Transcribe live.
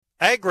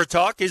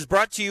AgriTalk is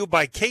brought to you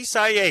by Case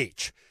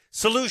IH.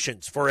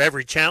 Solutions for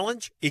every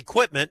challenge,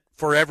 equipment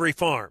for every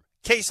farm.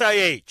 Case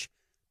IH,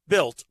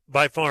 built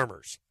by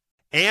farmers.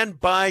 And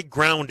by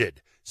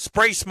Grounded.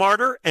 Spray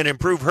smarter and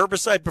improve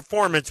herbicide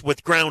performance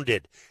with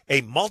Grounded,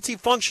 a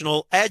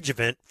multifunctional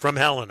adjuvant from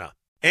Helena.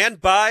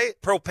 And by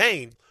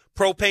Propane.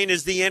 Propane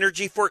is the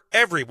energy for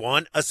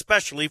everyone,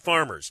 especially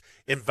farmers.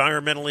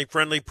 Environmentally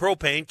friendly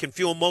propane can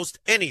fuel most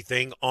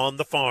anything on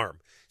the farm.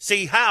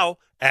 See how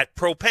at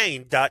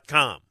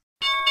propane.com.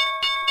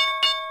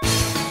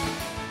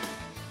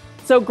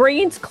 So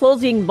grains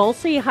closing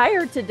mostly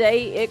higher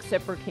today,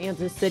 except for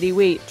Kansas City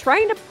wheat,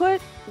 trying to put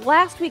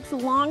last week's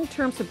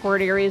long-term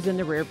support areas in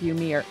the rearview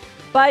mirror.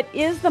 But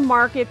is the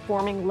market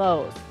forming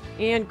lows?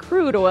 And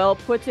crude oil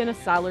puts in a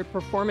solid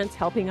performance,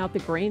 helping out the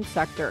grain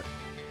sector.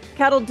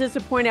 Cattle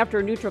disappoint after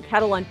a neutral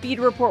cattle on feed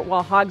report,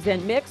 while hogs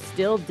and mix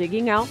still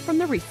digging out from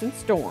the recent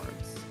storms.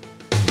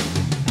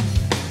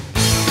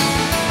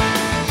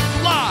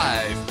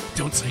 Live!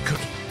 Don't say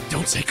cookie.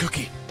 Don't say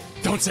cookie.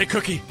 Don't say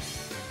cookie.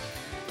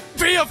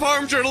 Via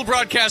Farm Journal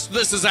broadcast,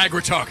 this is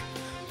AgriTalk.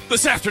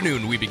 This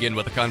afternoon, we begin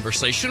with a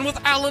conversation with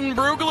Alan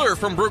Brugler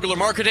from Brugler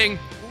Marketing.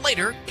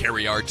 Later,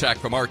 Cary Artac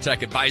from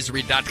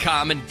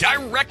ArtacAdvisory.com. And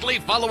directly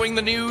following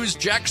the news,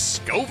 Jack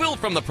Scoville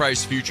from the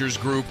Price Futures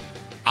Group.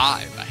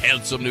 I'm a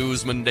handsome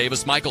newsman,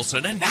 Davis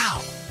Michelson. And now,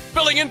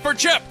 filling in for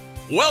Chip,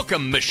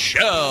 welcome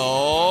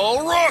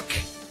Michelle Rook.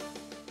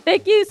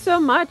 Thank you so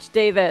much,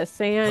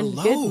 Davis. And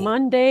Hello. Good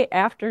Monday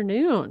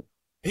afternoon.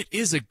 It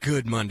is a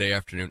good Monday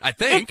afternoon, I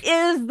think. It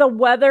is. The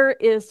weather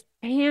is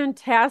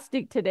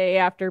fantastic today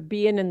after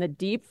being in the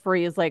deep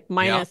freeze, like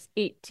minus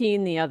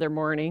 18 the other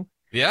morning.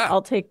 Yeah.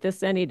 I'll take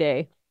this any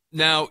day.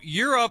 Now,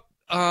 you're up,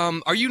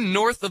 are you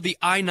north of the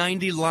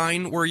I-90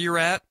 line where you're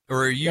at?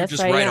 Or are you Yes,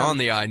 just I right am. on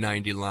the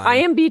I-90 line? I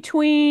am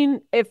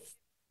between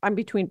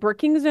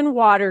Brookings and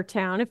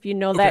Watertown, if you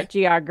know that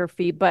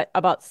geography, but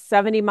about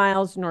 70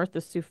 miles north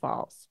of Sioux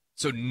Falls.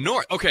 So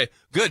north. Okay,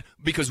 good.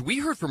 Because we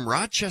heard from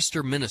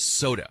Rochester,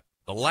 Minnesota.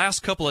 The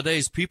last couple of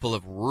days, people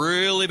have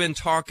really been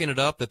talking it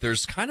up that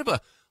there's kind of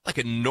a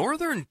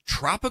northern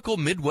tropical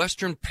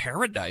Midwestern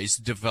paradise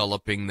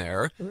developing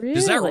there. Really?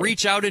 Does that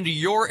reach out into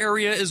your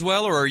area as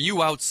well, or are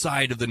you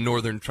outside of the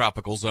northern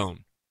tropical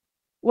zone?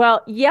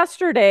 Well,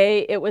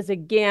 yesterday it was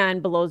again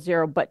below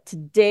zero, but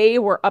today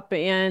we're up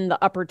in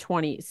the upper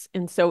 20s.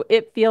 And so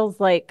it feels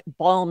like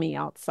balmy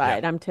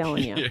outside, I'm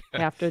telling you,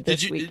 after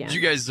this weekend. Did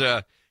you guys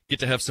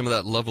get to have some of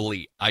that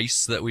lovely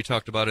ice that we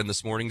talked about in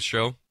this morning's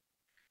show?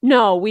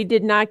 No, we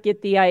did not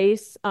get the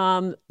ice,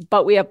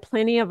 but we have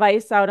plenty of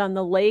ice out on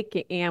the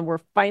lake, and we're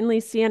finally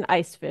seeing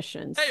ice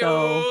fishing.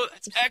 Hey-o,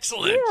 that's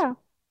excellent. Yeah,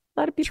 a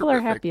lot of people are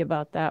happy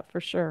about that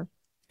for sure.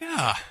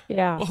 Yeah.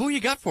 Yeah. Well, who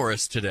you got for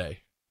us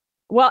today?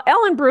 Well,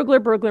 Alan Brugler,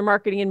 Brugler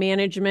Marketing and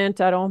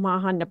Management at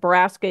Omaha,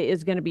 Nebraska,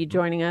 is going to be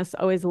joining us.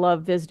 Always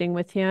love visiting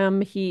with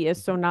him. He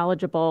is so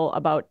knowledgeable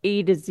about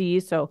A to Z,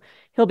 so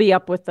he'll be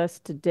up with us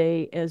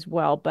today as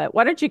well. But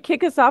why don't you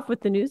kick us off with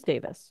the news,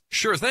 Davis?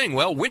 Sure thing.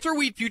 Well, winter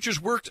wheat futures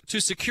worked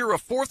to secure a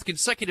fourth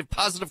consecutive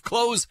positive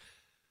close,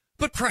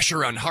 but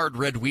pressure on hard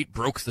red wheat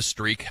broke the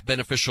streak.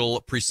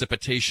 Beneficial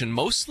precipitation,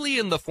 mostly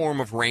in the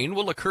form of rain,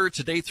 will occur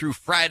today through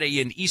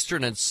Friday in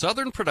eastern and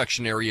southern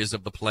production areas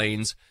of the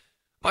plains.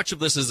 Much of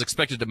this is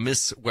expected to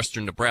miss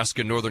western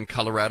Nebraska, northern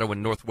Colorado,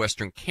 and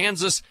northwestern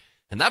Kansas,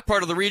 and that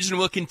part of the region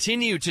will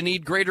continue to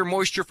need greater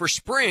moisture for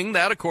spring,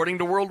 that according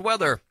to World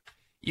Weather.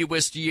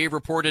 USDA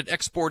reported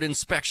export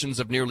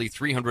inspections of nearly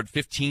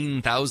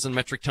 315,000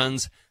 metric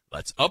tons.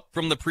 That's up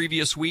from the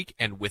previous week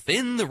and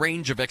within the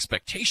range of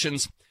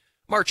expectations.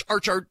 March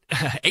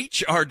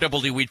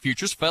HRWD wheat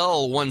futures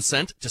fell 1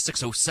 cent to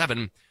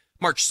 6.07.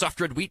 March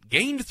soft red wheat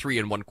gained 3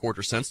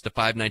 1/4 cents to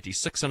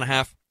 5.96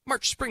 1/2.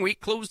 March spring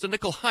wheat closed a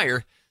nickel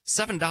higher,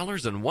 $7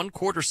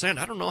 1/4 cents.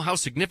 I don't know how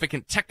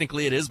significant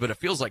technically it is, but it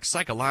feels like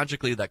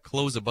psychologically that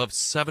close above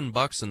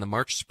 $7 in the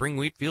March spring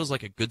wheat feels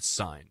like a good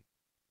sign.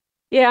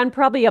 Yeah, and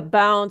probably a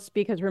bounce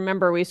because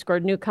remember we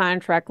scored new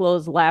contract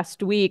lows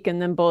last week,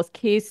 and then both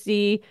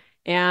KC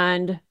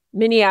and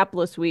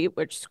Minneapolis wheat,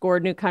 which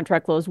scored new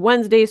contract lows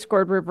Wednesday,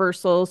 scored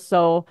reversals.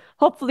 So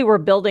hopefully we're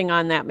building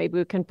on that. Maybe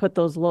we can put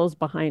those lows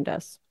behind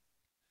us.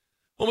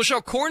 Well,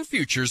 Michelle, corn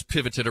futures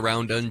pivoted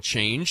around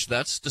unchanged.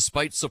 That's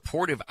despite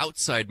supportive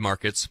outside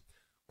markets.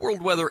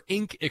 World Weather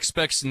Inc.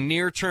 expects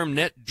near-term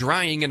net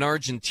drying in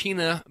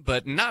Argentina,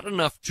 but not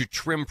enough to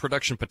trim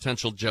production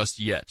potential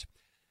just yet.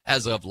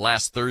 As of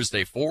last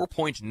Thursday,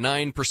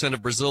 4.9%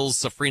 of Brazil's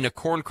safrinha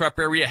corn crop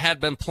area had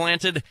been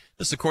planted.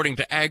 This according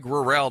to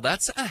Ag-Rural.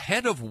 That's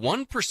ahead of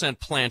 1%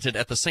 planted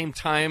at the same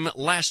time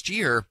last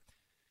year.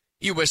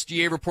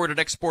 USDA reported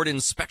export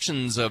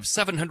inspections of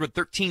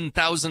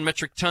 713,000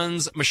 metric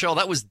tons. Michelle,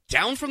 that was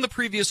down from the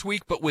previous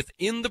week, but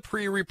within the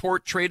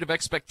pre-report trade of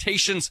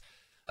expectations,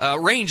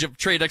 range of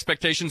trade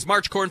expectations.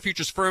 March corn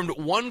futures firmed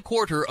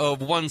 1/4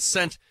 1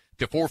 cent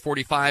to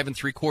 4.45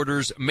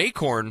 3/4. May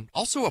corn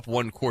also up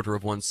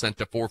 1/4 1 cent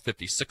to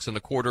 4.56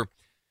 1/4.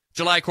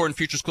 July corn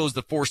futures closed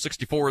at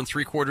 4.64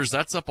 3/4.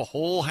 That's up a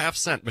whole half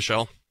cent,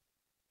 Michelle.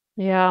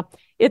 Yeah,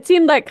 it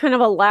seemed like kind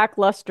of a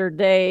lackluster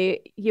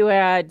day. You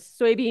had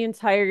soybeans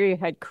higher, you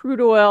had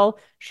crude oil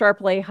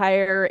sharply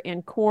higher,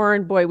 and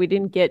corn. Boy, we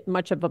didn't get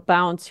much of a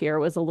bounce here. It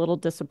was a little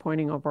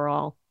disappointing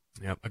overall.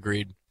 Yep,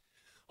 agreed.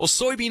 Well,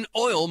 soybean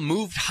oil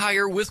moved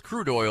higher with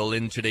crude oil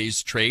in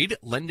today's trade,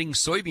 lending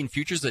soybean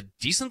futures a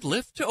decent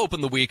lift to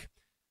open the week.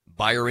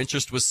 Buyer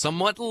interest was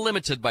somewhat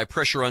limited by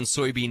pressure on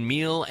soybean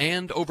meal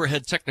and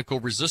overhead technical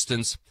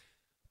resistance.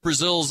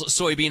 Brazil's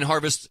soybean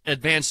harvest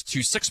advanced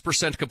to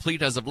 6%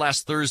 complete as of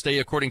last Thursday,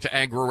 according to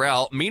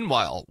AgriTalk.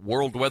 Meanwhile,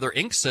 World Weather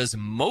Inc. says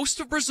most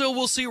of Brazil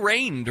will see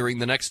rain during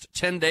the next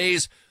 10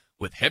 days,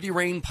 with heavy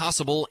rain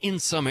possible in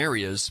some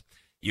areas.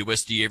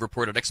 USDA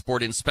reported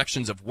export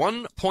inspections of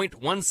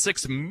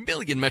 1.16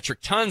 million metric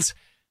tons.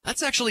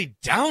 That's actually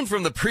down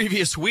from the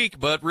previous week,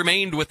 but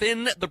remained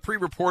within the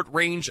pre-report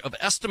range of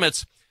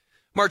estimates.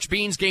 March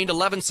beans gained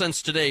 11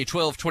 cents today,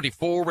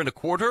 $12.24 and a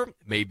quarter.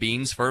 May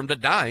beans firmed a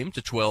dime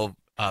to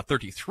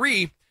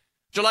 $12.33.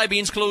 July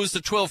beans closed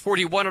at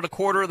 $12.41 and a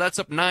quarter. That's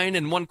up 9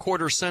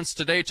 1/4 cents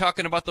today.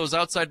 Talking about those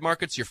outside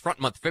markets, your front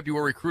month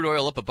February crude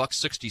oil up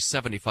 $1.60,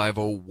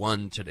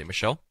 75.01 today.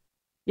 Michelle?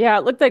 Yeah,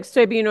 it looked like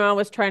soybean oil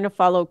was trying to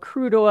follow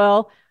crude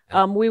oil.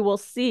 We will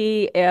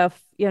see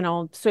if,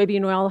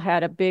 soybean oil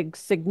had a big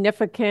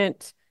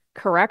significant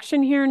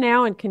correction here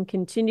now and can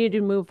continue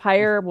to move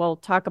higher. We'll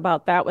talk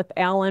about that with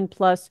Alan,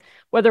 plus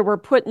whether we're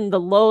putting the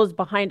lows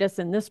behind us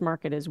in this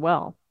market as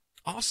well.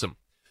 Awesome.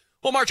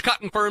 Well, March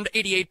cotton firmed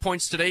 88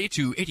 points today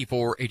to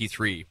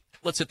 84.83.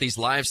 Let's hit these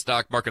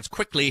livestock markets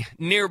quickly.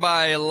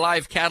 Nearby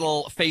live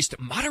cattle faced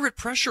moderate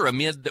pressure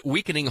amid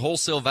weakening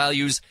wholesale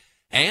values.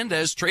 And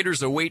as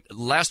traders await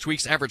last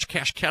week's average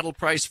cash cattle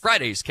price,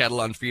 Friday's cattle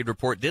on feed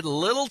report did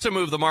little to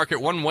move the market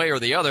one way or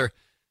the other.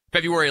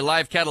 February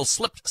live cattle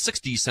slipped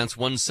 60 cents,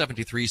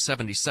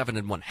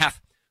 173.77 1/2.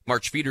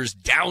 March feeders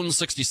down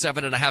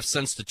 67.5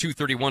 cents to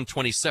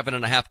 231.27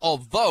 1/2,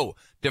 although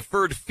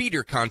deferred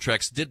feeder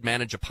contracts did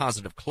manage a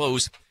positive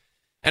close.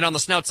 And on the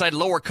snout side,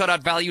 lower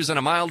cutout values and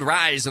a mild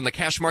rise in the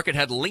cash market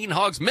had lean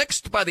hogs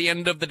mixed by the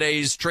end of the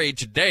day's trade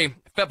today.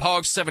 Feb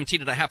hogs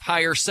 17.5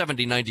 higher,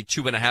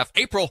 70.92 1/2.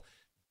 April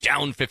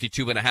down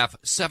 52.5,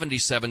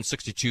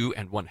 77.62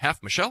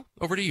 1/2. Michelle,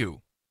 over to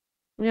you.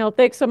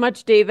 Thanks so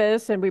much,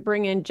 Davis. And we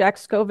bring in Jack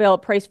Scoville,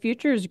 Price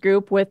Futures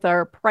Group, with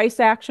our price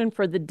action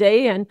for the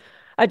day. And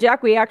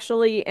Jack, we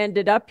actually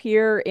ended up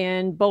here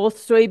in both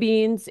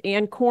soybeans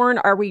and corn.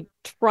 Are we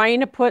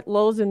trying to put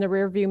lows in the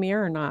rearview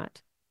mirror or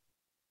not?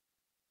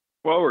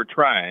 Well, we're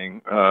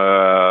trying.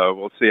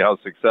 We'll see how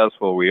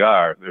successful we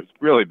are. There's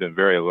really been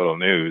very little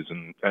news,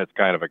 and that's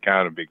kind of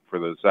accounted for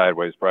the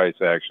sideways price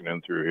action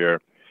in through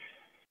here.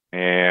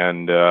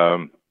 And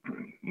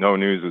no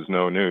news is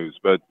no news.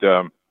 But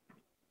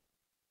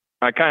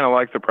I kind of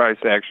like the price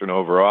action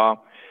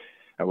overall.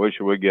 I wish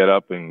it would get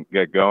up and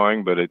get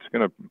going, but it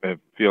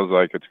feels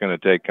like it's going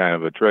to take kind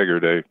of a trigger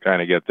to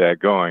kind of get that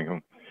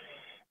going.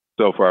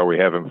 So far, we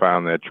haven't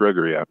found that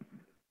trigger yet.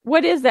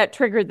 What is that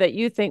trigger that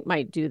you think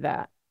might do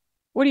that?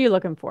 What are you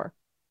looking for?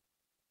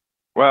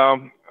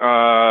 Well,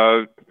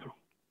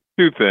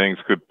 two things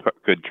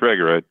could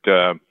trigger it.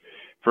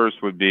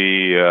 First would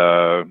be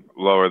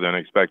lower than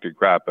expected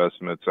crop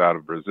estimates out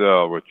of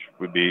Brazil, which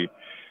would be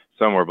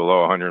somewhere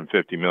below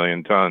 150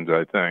 million tons,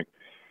 I think.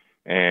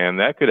 And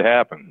that could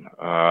happen.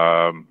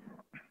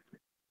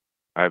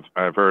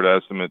 I've heard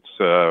estimates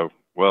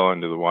well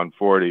into the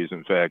 140s,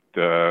 in fact,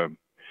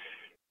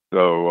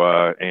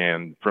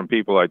 and from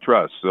people I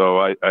trust. So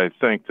I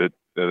think that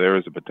there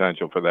is a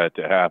potential for that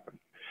to happen.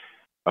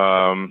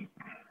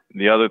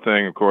 The other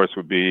thing, of course,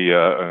 would be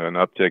an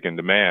uptick in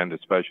demand,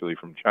 especially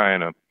from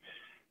China,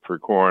 for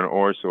corn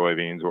or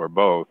soybeans or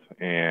both.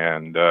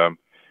 And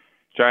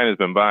China's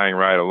been buying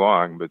right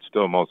along, but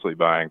still mostly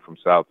buying from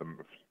South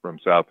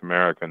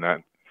America.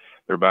 And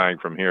they're buying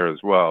from here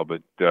as well,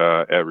 but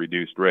at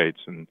reduced rates.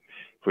 And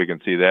if we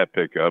can see that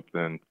pick up,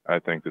 then I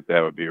think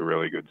that would be a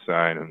really good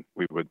sign, and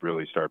we would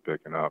really start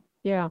picking up.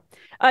 Yeah.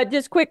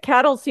 Just quick,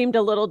 cattle seemed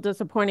a little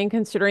disappointing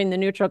considering the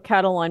neutral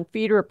cattle on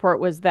feed report.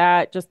 Was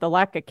that just the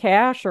lack of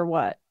cash or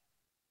what?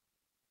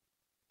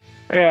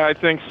 Yeah, I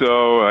think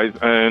so.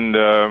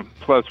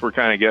 Plus, we're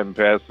kind of getting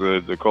past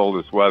the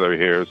coldest weather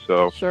here,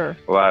 so sure,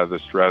 a lot of the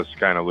stress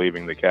kind of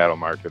leaving the cattle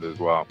market as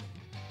well.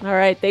 All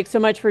right. Thanks so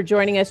much for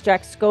joining us,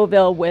 Jack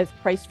Scoville with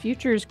Price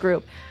Futures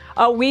Group.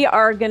 We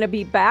are going to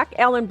be back.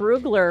 Alan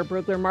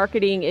Brugler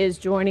Marketing is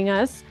joining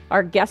us,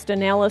 our guest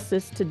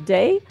analysis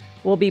today.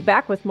 We'll be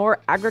back with more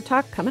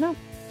AgriTalk coming up.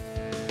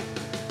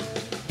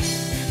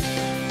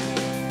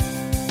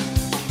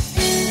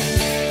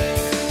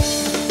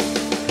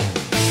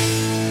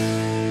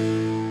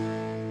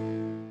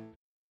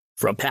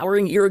 From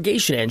powering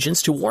irrigation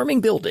engines to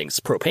warming buildings,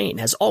 propane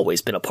has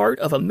always been a part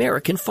of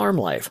American farm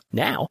life.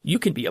 Now, you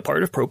can be a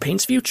part of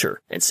propane's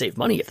future and save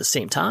money at the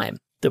same time.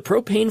 The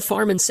Propane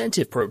Farm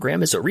Incentive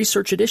Program is a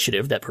research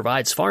initiative that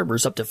provides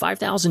farmers up to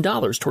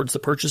 $5,000 towards the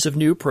purchase of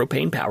new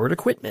propane-powered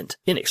equipment.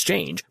 In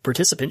exchange,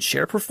 participants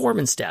share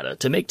performance data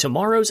to make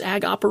tomorrow's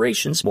ag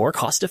operations more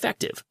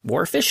cost-effective,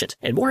 more efficient,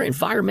 and more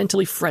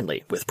environmentally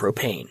friendly with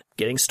propane.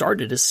 Getting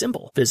started is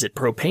simple. Visit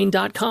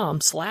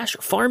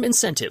propane.com/farm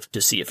incentive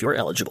to see if you're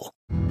eligible.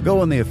 Go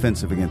on the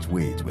offensive against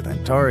weeds with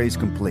Antares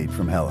Complete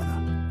from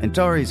Helena.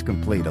 Antares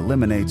Complete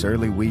eliminates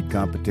early weed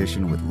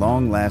competition with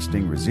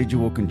long-lasting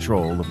residual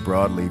control of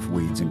broadleaf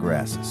weeds and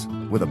grasses.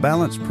 With a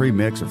balanced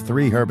premix of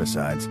 3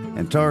 herbicides,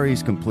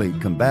 Antares Complete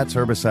combats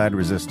herbicide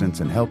resistance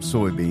and helps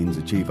soybeans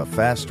achieve a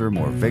faster,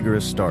 more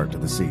vigorous start to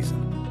the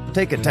season.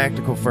 Take a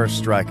tactical first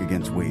strike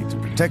against weeds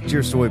and protect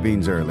your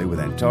soybeans early with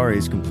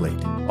Antares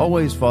Complete.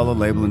 Always follow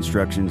label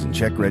instructions and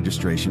check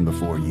registration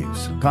before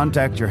use.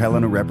 Contact your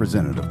Helena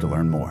representative to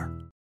learn more.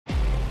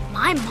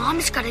 My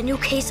mom's got a new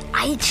Case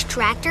IH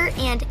tractor,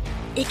 and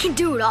it can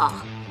do it all.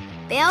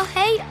 Bale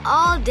hay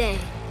all day.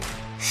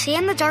 See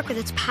in the dark with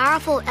its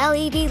powerful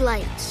LED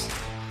lights.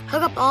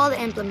 Hook up all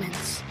the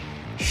implements.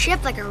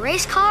 Shift like a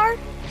race car.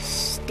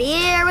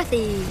 Steer with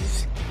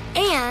ease.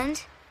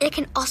 And it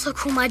can also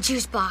cool my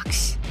juice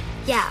box.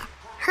 Yeah,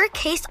 her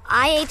Case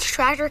IH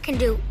tractor can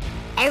do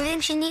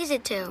everything she needs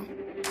it to.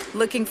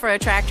 Looking for a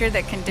tractor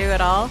that can do it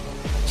all?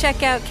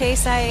 Check out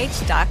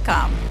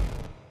caseih.com.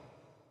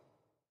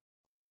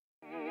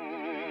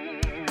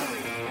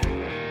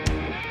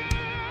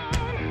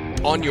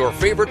 On your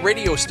favorite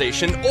radio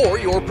station or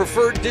your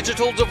preferred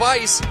digital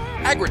device,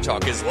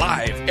 AgriTalk is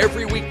live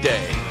every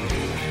weekday.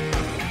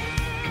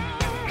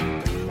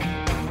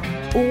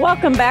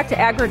 Welcome back to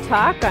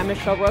AgriTalk. I'm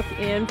Michelle Rook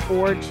in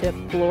for Chip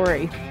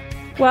Glory.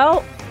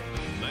 Well,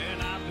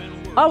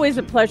 always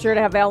a pleasure to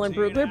have Alan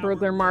Brugler,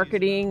 Brugler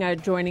Marketing,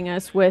 joining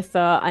us with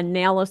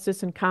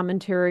analysis and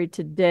commentary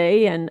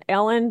today. And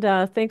Alan,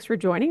 thanks for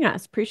joining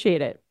us.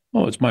 Appreciate it.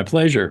 Oh, it's my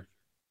pleasure.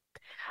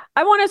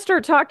 I want to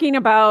start talking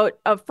about,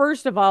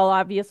 first of all,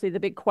 obviously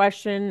the big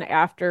question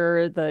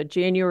after the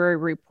January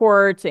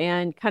report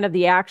and kind of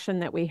the action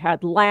that we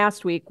had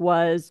last week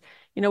was,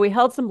 we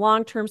held some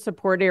long-term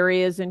support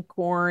areas in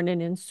corn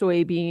and in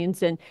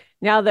soybeans. And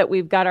now that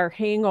we've got our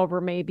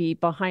hangover maybe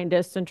behind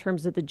us in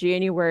terms of the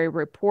January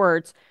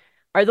reports,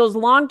 are those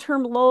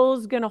long-term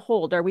lows going to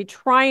hold? Are we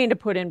trying to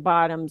put in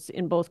bottoms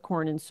in both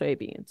corn and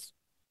soybeans?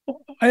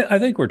 I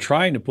think we're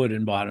trying to put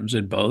in bottoms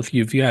in both.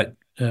 You've got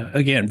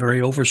again, very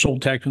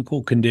oversold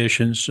technical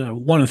conditions.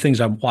 One of the things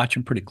I'm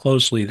watching pretty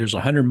closely, there's a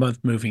 100-month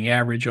moving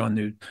average on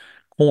the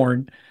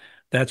corn.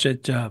 That's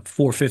at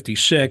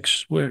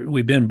 456.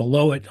 We've been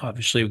below it.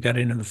 Obviously, we got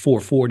into the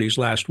 440s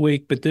last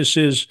week, but this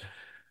is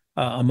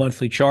a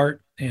monthly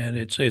chart, and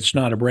it's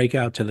not a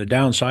breakout to the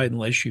downside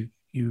unless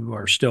you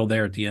are still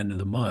there at the end of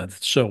the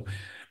month. So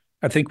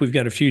I think we've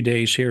got a few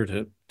days here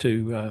to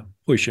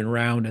push it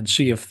around and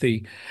see if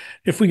we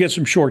get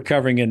some short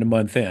covering into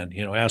month end.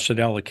 Asset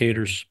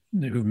allocators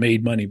who've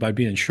made money by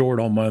being short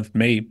all month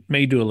may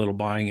do a little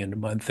buying into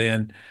month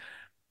end.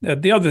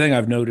 The other thing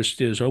I've noticed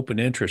is open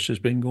interest has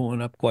been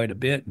going up quite a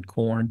bit in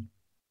corn.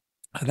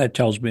 That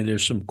tells me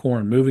there's some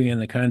corn moving in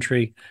the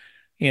country,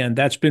 and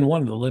that's been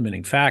one of the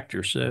limiting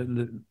factors.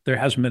 There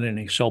hasn't been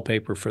any sell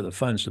paper for the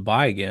funds to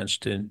buy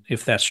against, and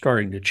if that's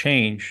starting to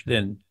change,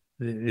 then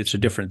it's a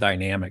different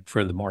dynamic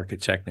for the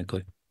market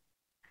technically.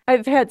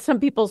 I've had some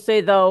people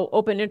say, though,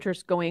 open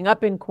interest going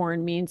up in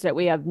corn means that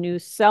we have new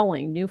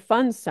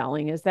funds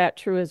selling. Is that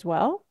true as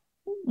well?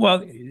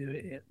 Well,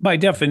 by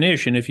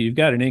definition, if you've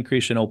got an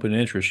increase in open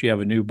interest, you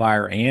have a new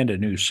buyer and a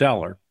new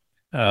seller.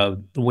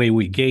 The way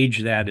we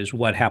gauge that is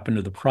what happened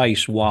to the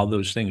price while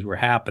those things were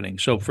happening.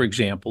 So, for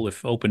example,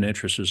 if open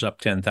interest is up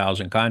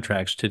 10,000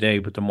 contracts today,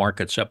 but the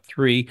market's up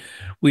 3,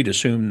 we'd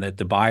assume that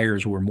the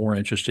buyers were more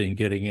interested in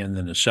getting in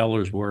than the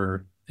sellers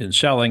were in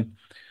selling.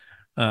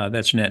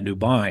 That's net new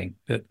buying.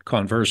 But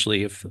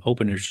conversely, if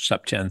open interest is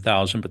up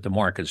 10,000, but the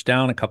market's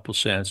down a couple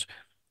cents,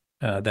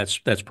 that's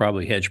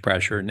probably hedge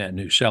pressure, net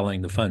new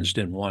selling. The funds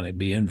didn't want to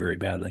be in very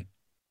badly.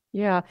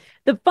 Yeah.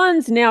 The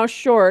funds now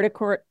short,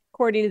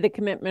 according to the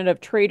Commitment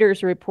of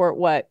Traders report,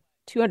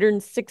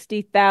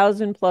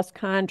 260,000 plus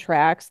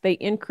contracts. They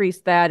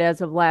increased that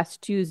as of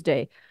last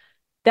Tuesday.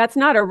 That's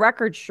not a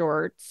record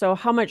short. So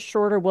how much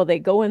shorter will they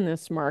go in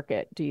this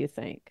market, do you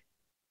think?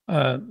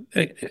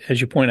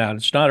 As you point out,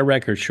 it's not a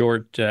record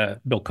short.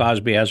 Bill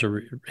Cosby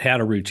had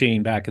a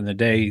routine back in the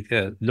day.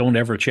 Don't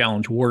ever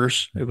challenge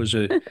worse. It was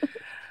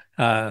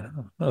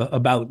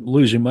about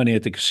losing money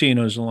at the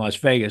casinos in Las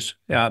Vegas,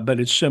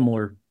 but it's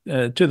similar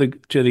to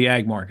the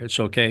ag markets.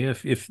 Okay,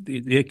 if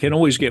it can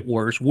always get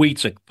worse.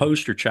 Wheat's a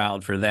poster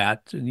child for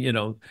that.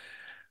 It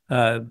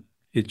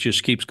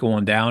just keeps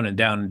going down and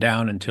down and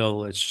down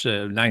until it's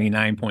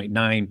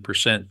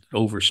 99.9%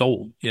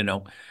 oversold.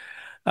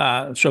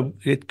 So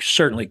it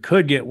certainly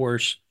could get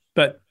worse,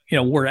 but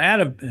we're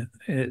at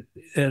a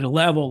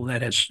level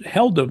that has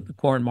held the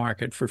corn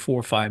market for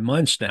 4 or 5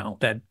 months now.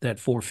 That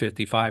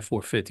 455,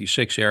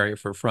 456 area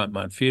for front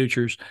month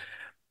futures,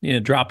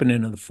 dropping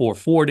into the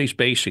 440s.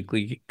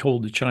 Basically,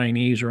 told the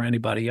Chinese or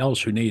anybody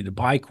else who needed to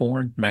buy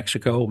corn,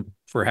 Mexico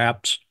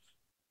perhaps,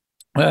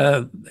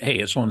 Hey,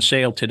 it's on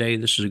sale today.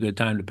 This is a good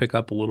time to pick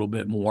up a little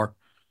bit more.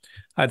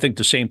 I think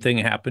the same thing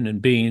happened in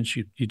beans.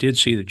 You did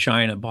see the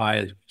China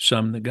buy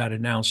some that got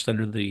announced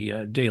under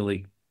the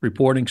daily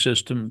reporting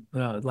system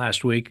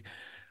last week.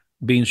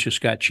 Beans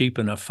just got cheap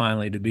enough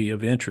finally to be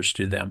of interest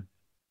to them.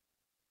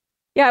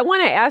 Yeah, I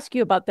want to ask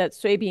you about that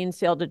soybean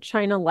sale to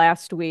China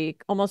last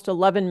week, almost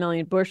 11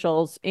 million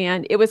bushels.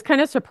 And it was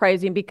kind of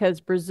surprising because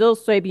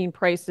Brazil's soybean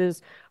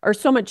prices are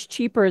so much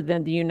cheaper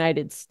than the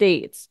United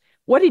States.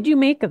 What did you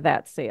make of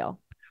that sale?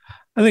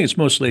 I think it's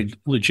mostly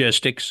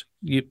logistics.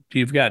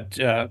 You've got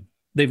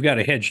they've got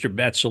to hedge their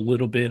bets a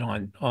little bit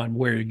on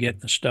where you're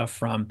getting the stuff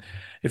from.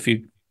 If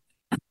you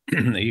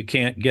you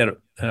can't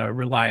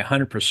rely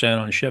 100%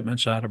 on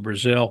shipments out of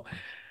Brazil,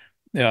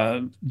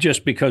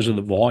 just because of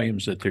the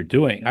volumes that they're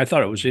doing. I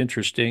thought it was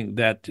interesting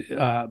that,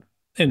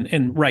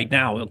 and right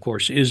now, of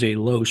course, is a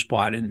low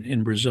spot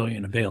in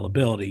Brazilian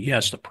availability.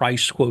 Yes, the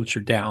price quotes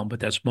are down, but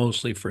that's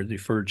mostly for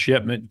deferred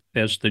shipment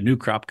as the new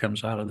crop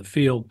comes out of the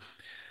field.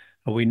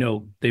 We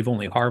know they've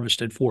only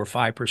harvested 4 or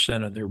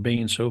 5% of their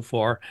beans so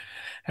far.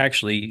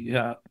 Actually,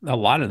 a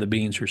lot of the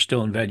beans are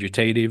still in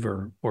vegetative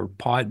or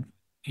pod,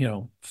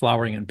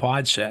 flowering and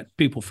pod set.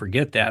 People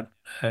forget that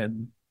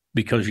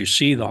because you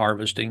see the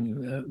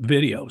harvesting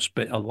videos,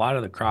 but a lot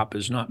of the crop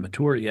is not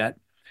mature yet.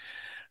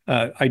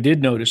 I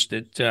did notice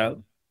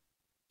that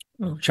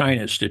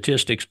China's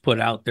statistics put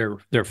out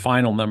their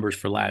final numbers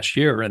for last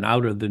year, and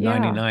out of the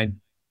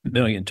 99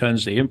 million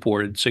tons they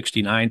imported,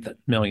 69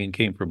 million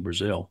came from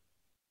Brazil.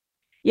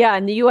 Yeah,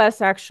 in the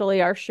U.S.,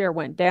 actually, our share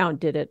went down,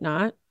 did it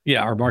not?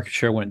 Yeah, our market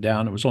share went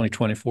down. It was only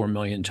 24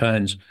 million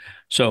tons.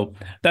 So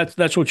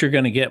that's what you're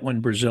going to get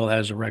when Brazil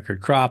has a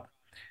record crop.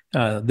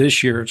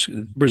 This year,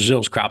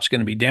 Brazil's crop's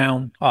going to be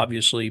down,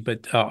 obviously,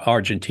 but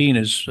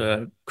Argentina's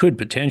could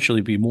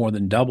potentially be more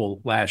than double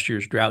last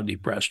year's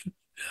drought-depressed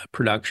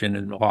production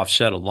and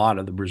offset a lot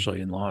of the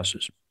Brazilian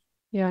losses.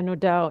 Yeah, no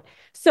doubt.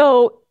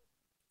 So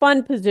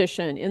fund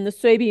position in the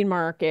soybean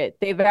market.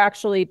 They've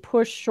actually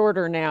pushed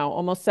shorter now,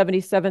 almost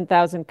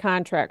 77,000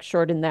 contracts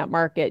short in that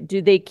market.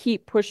 Do they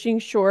keep pushing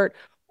short,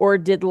 or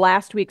did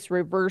last week's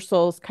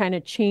reversals kind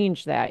of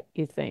change that,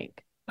 you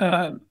think?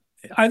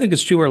 I think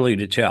it's too early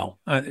to tell.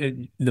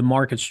 The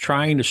market's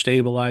trying to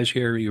stabilize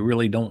here. You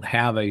really don't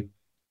have a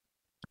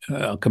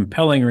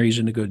compelling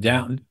reason to go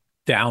down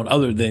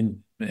other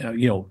than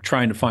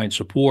trying to find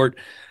support.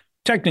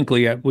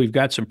 Technically, we've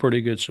got some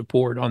pretty good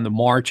support on the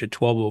March at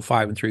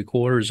 1205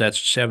 3/4. That's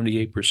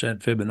 78%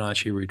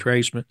 Fibonacci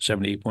retracement,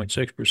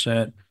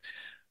 78.6%.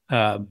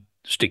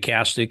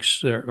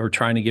 Stochastics are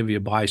trying to give you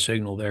a buy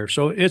signal there.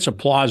 So it's a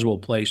plausible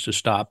place to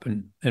stop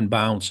and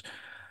bounce.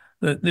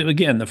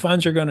 Again, the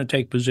funds are going to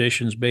take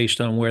positions based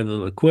on where the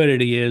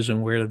liquidity is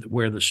and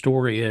where the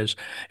story is.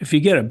 If you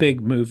get a big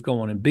move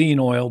going in bean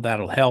oil,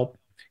 that'll help.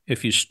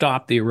 If you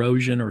stop the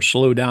erosion or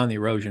slow down the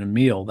erosion of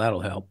meal,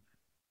 that'll help.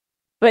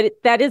 But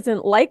that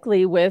isn't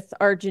likely with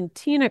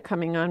Argentina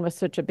coming on with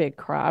such a big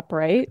crop,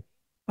 right?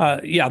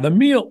 Yeah, the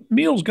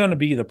meal's going to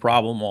be the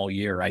problem all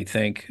year, I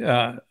think.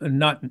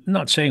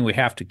 Not saying we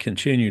have to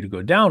continue to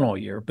go down all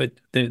year, but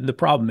the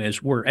problem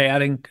is we're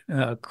adding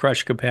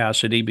crush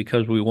capacity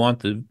because we want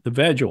the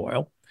veg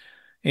oil,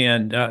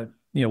 and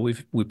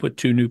we put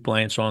 2 new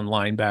plants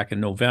online back in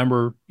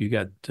November. You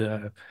got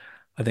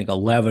I think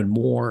 11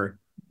 more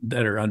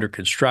that are under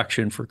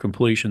construction for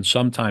completion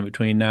sometime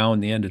between now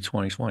and the end of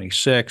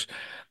 2026.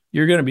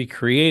 You're going to be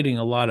creating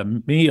a lot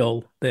of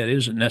meal that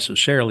isn't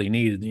necessarily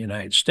needed in the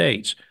United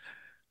States.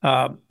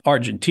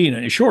 Argentina,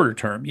 in shorter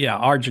term,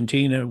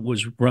 Argentina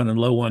was running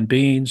low on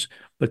beans,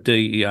 but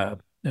the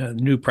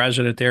new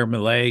president there,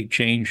 Milei,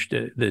 changed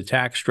the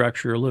tax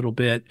structure a little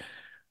bit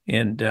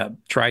and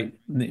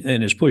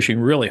is pushing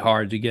really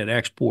hard to get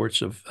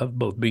exports of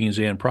both beans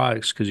and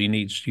products because he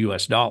needs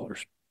U.S.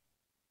 dollars.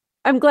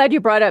 I'm glad you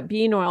brought up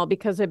bean oil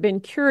because I've been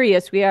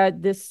curious. We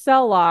had this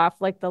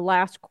sell-off like the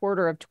last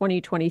quarter of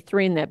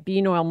 2023 and that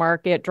bean oil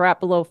market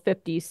dropped below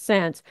 50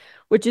 cents,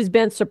 which has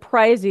been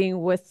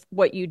surprising with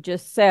what you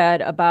just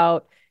said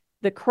about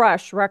the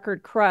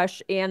record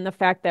crush, and the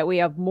fact that we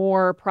have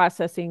more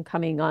processing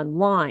coming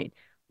online.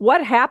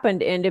 What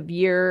happened end of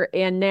year,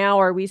 and now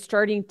are we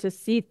starting to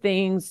see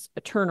things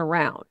turn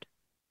around?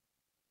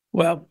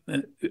 Well,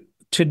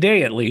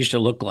 today at least it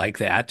looked like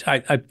that.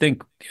 I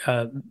think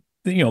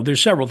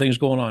there's several things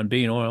going on in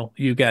bean oil.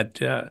 You got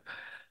the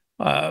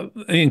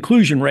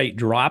inclusion rate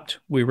dropped.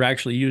 We were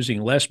actually using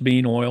less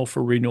bean oil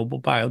for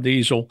renewable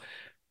biodiesel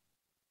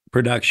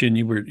production.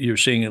 You're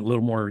seeing a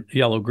little more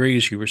yellow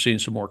grease. You were seeing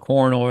some more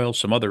corn oil,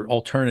 some other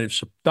alternative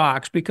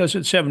stocks, because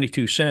at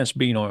 72 cents,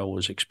 bean oil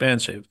was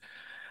expensive.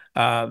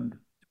 Palm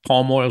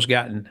oil's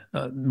gotten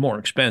more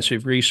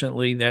expensive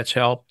recently. That's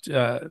helped.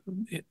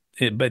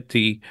 But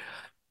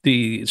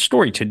the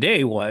story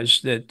today was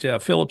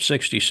that Phillips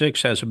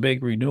 66 has a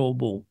big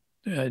renewable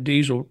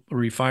diesel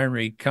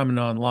refinery coming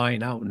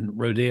online out in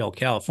Rodale,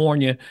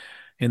 California,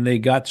 and they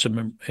got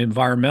some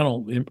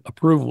environmental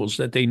approvals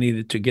that they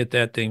needed to get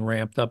that thing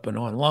ramped up and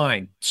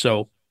online.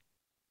 So,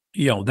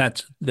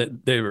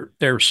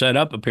 they're set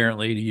up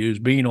apparently to use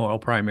bean oil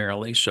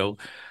primarily. So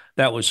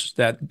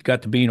that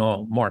got the bean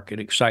oil market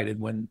excited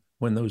when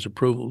those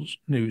approvals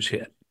news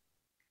hit.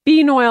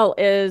 Bean oil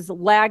is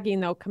lagging,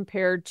 though,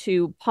 compared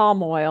to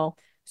palm oil.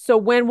 So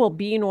when will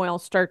bean oil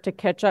start to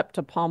catch up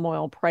to palm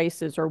oil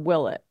prices, or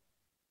will it?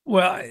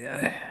 Well,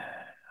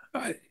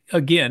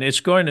 again, it's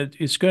going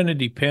to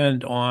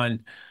depend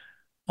on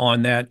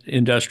that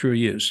industrial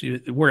use.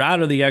 We're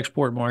out of the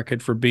export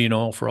market for bean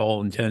oil for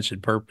all intents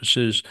and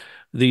purposes.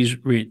 These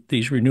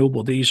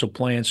renewable diesel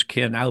plants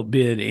can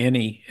outbid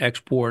any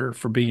exporter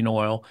for bean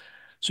oil.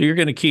 So you're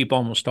going to keep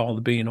almost all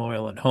the bean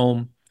oil at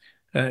home.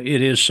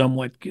 It is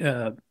somewhat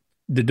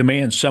the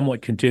demand's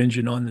somewhat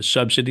contingent on the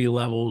subsidy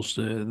levels,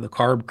 the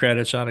CARB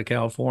credits out of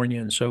California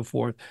and so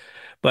forth.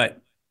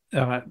 But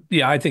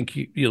I think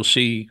you'll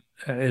see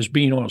as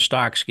bean oil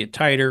stocks get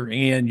tighter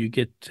and you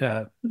get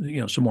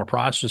some more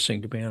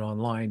processing demand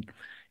online,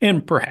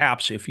 and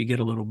perhaps if you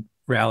get a little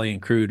rally in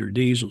crude or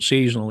diesel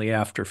seasonally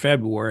after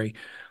February,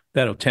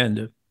 that'll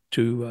tend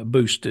to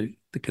boost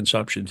the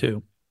consumption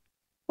too.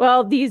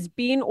 Well, these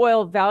bean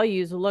oil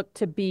values look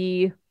to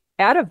be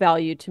at a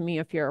value to me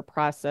if you're a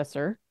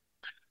processor.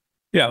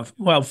 Yeah,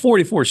 well,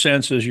 44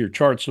 cents is your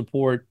chart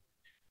support,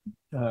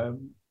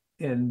 and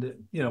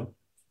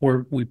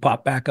we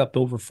pop back up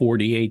over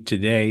 48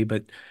 today,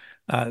 but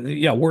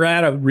we're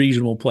at a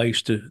reasonable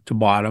place to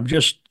bottom,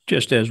 just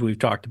as we've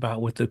talked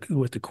about with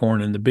the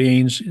corn and the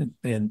beans,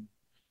 and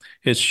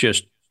it's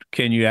just,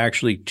 can you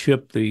actually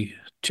tip the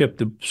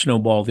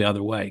snowball the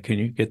other way? Can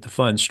you get the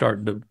funds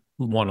starting to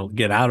want to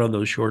get out of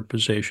those short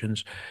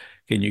positions?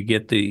 Can you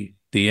get the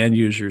end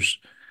users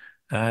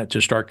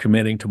to start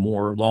committing to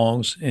more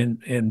longs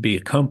and be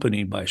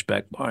accompanied by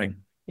spec buying?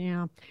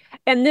 Yeah.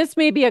 And this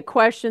may be a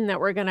question that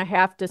we're going to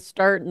have to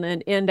start and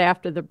then end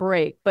after the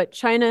break, but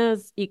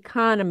China's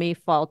economy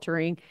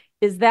faltering,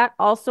 is that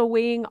also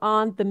weighing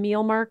on the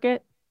meal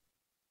market?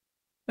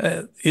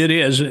 It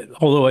is,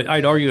 although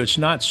I'd argue it's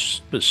not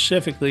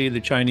specifically the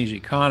Chinese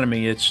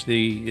economy. It's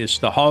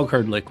the hog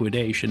herd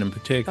liquidation in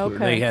particular.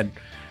 Okay. They had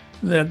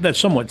that's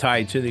somewhat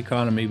tied to the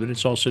economy, but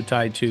it's also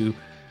tied to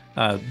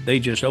they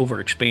just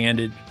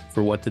overexpanded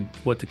for what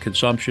the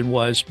consumption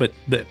was. But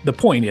the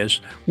point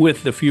is,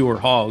 with the fewer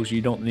hogs,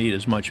 you don't need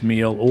as much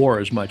meal or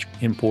as much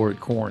imported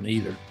corn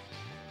either.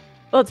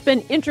 Well, it's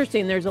been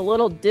interesting. There's a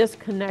little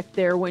disconnect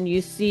there when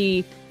you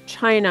see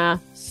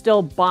China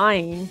still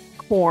buying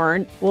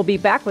corn. We'll be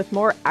back with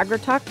more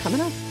AgriTalk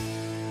coming up.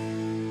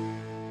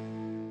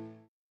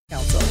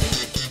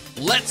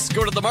 Let's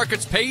go to the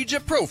markets page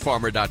at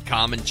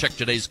profarmer.com and check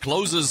today's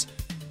closes,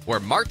 where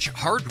March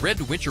hard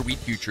red winter wheat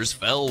futures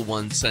fell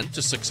 1 cent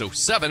to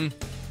 6.07.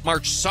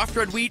 March soft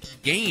red wheat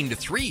gained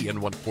 3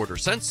 1/4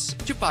 cents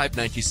to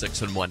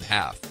 5.96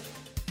 1/2.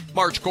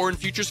 March corn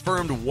futures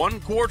firmed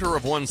 1/4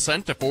 of 1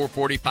 cent to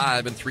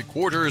 4.45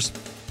 3/4.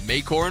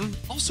 May corn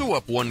also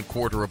up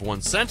 1/4 of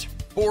 1 cent,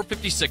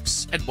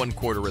 4.56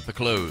 1/4 at the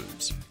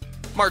close.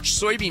 March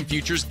soybean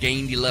futures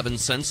gained 11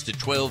 cents to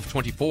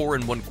 12.24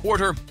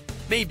 1/4.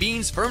 May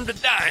beans firmed a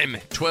dime,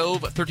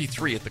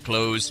 12.33 at the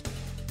close.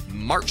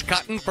 March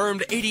cotton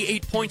firmed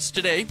 88 points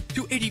today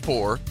to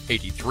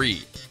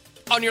 84.83.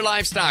 On your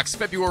livestocks,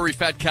 February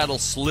fat cattle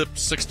slipped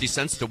 60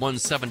 cents to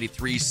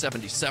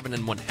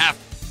 173.77 1/2.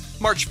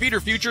 March feeder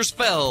futures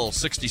fell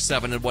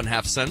 67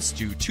 1/2 cents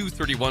to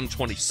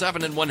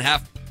 231.27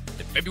 1/2.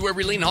 And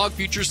February lean hog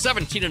futures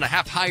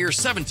 17.5 higher,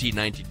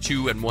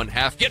 17.92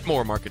 1/2. Get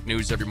more market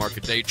news every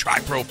market day. Try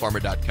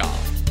profarmer.com.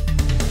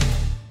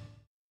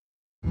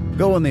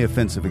 Go on the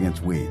offensive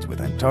against weeds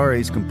with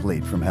Antares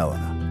Complete from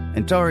Helena.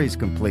 Antares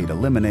Complete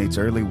eliminates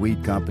early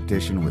weed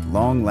competition with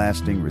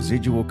long-lasting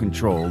residual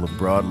control of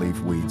broadleaf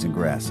weeds and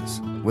grasses.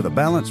 With a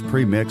balanced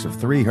premix of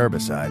 3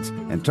 herbicides,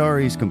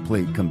 Antares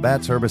Complete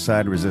combats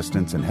herbicide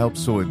resistance and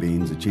helps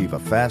soybeans achieve a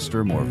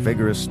faster, more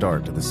vigorous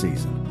start to the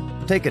season.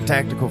 Take a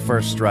tactical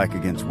first strike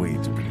against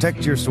weeds and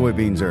protect your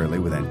soybeans early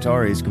with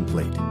Antares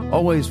Complete.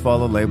 Always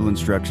follow label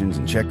instructions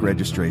and check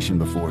registration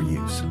before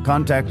use.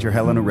 Contact your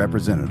Helena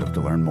representative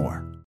to learn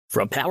more.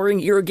 From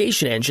powering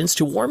irrigation engines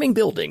to warming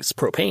buildings,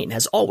 propane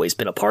has always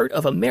been a part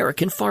of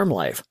American farm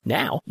life.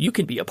 Now, you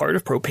can be a part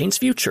of propane's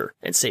future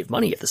and save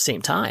money at the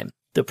same time.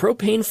 The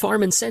Propane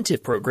Farm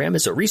Incentive Program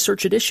is a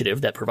research initiative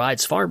that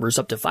provides farmers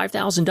up to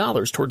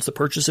 $5,000 towards the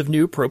purchase of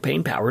new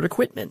propane-powered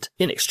equipment.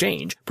 In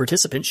exchange,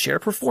 participants share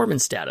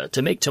performance data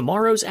to make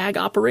tomorrow's ag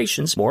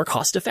operations more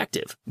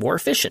cost-effective, more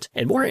efficient,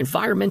 and more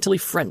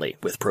environmentally friendly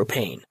with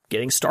propane.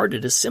 Getting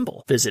started is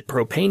simple. Visit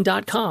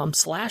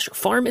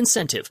propane.com/farm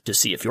incentive to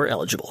see if you're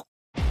eligible.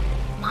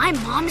 My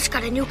mom's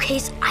got a new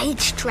Case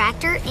IH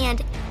tractor,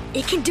 and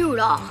it can do it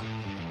all.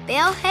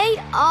 Bale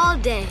hay all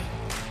day.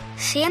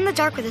 See in the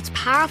dark with its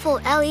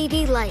powerful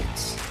LED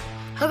lights.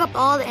 Hook up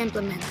all the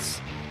implements.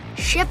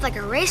 Shift like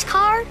a race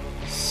car.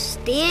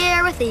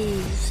 Steer with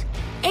ease.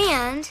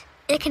 And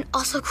it can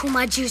also cool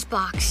my juice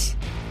box.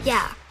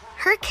 Yeah,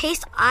 her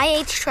Case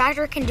IH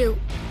tractor can do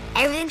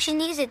everything she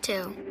needs it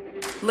to.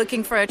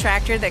 Looking for a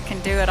tractor that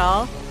can do it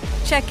all?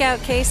 Check out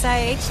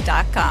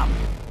caseih.com.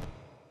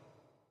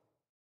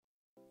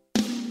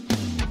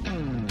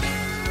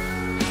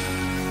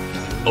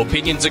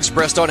 Opinions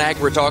expressed on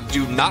AgriTalk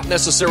do not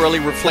necessarily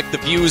reflect the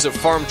views of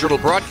Farm Journal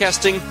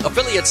Broadcasting,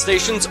 affiliate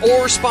stations,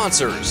 or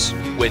sponsors.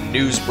 When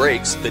news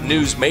breaks, the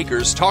news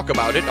makers talk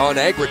about it on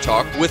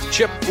AgriTalk with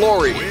Chip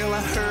Flory.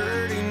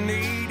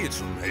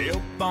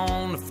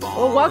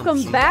 Well,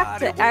 welcome back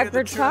to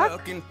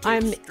AgriTalk.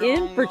 I'm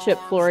in for Chip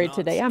Flory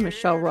today. I'm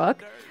Michelle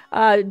Rook.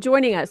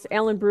 Joining us,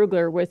 Alan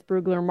Brugler with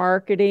Brugler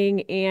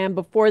Marketing. And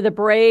before the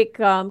break,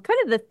 kind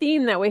of the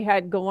theme that we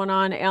had going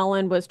on,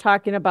 Alan, was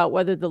talking about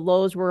whether the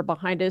lows were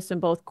behind us in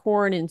both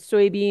corn and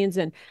soybeans.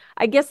 And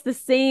I guess the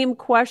same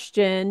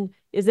question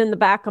is in the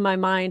back of my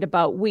mind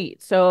about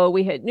wheat. So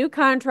we had new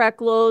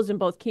contract lows in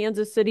both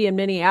Kansas City and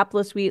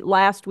Minneapolis wheat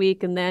last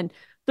week. And then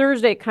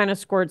Thursday kind of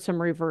scored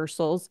some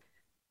reversals.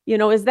 You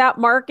know, is that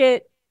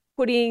market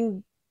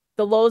putting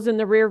the lows in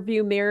the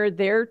rearview mirror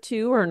there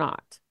too or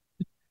not?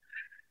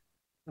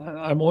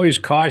 I'm always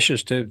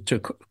cautious to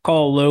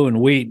call low in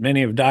wheat.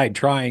 Many have died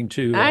trying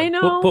to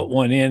put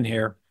one in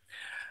here.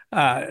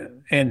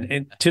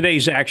 And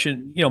today's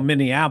action, you know,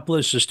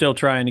 Minneapolis is still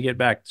trying to get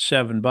back to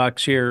 $7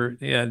 here,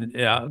 and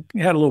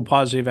had a little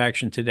positive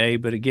action today,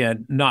 but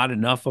again, not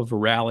enough of a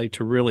rally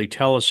to really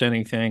tell us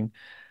anything.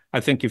 I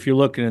think if you're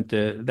looking at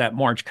that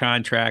March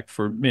contract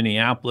for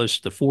Minneapolis,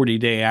 the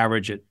 40-day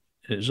average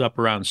is up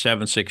around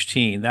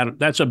 716.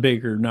 That's a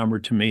bigger number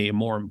to me, a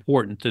more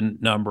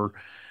important number.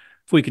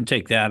 If we can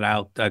take that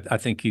out, I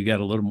think you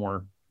got a little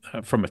more,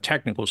 from a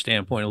technical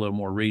standpoint, a little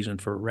more reason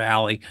for a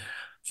rally.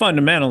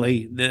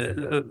 Fundamentally,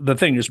 the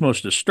thing that's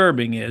most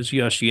disturbing is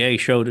USDA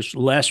showed us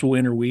less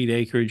winter wheat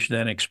acreage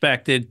than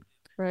expected,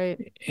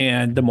 right?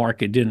 And the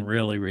market didn't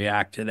really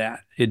react to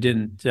that. It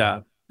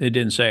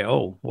didn't say,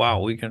 "Oh, wow,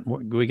 we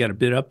got to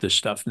bid up this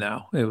stuff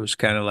now." It was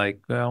kind of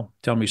like, "Well,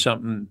 tell me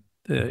something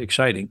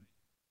exciting."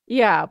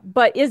 Yeah,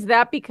 but is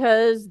that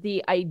because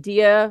the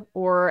idea,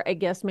 or I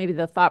guess maybe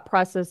the thought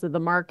process of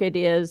the market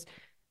is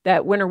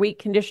that winter wheat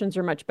conditions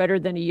are much better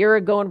than a year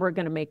ago, and we're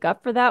going to make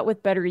up for that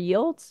with better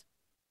yields?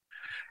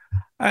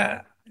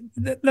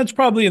 That's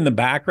probably in the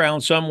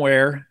background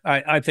somewhere.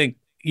 I think,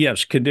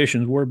 yes,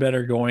 conditions were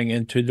better going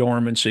into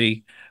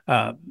dormancy.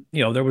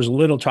 There was a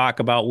little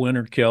talk about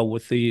winter kill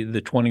with the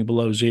 20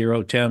 below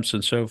zero temps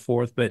and so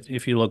forth. But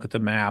if you look at the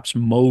maps,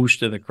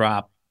 most of the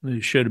crop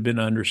should have been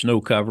under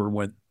snow cover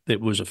when it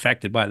was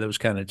affected by those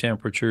kind of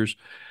temperatures.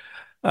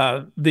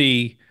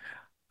 The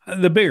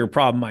bigger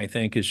problem, I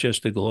think, is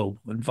just the global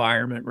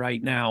environment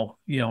right now.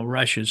 You know,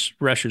 Russia's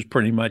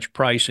pretty much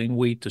pricing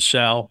wheat to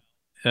sell.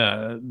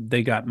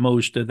 They got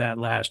most of that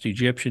last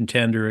Egyptian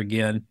tender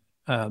again.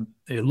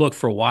 It looked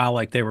for a while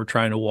like they were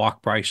trying to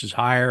walk prices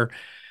higher.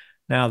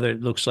 Now that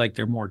it looks like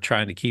they're more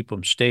trying to keep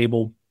them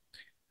stable.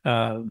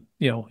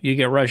 You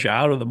get Russia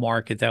out of the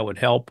market, that would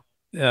help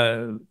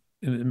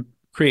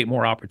create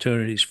more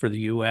opportunities for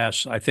the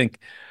U.S. I think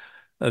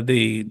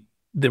the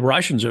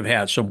Russians have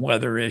had some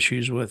weather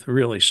issues with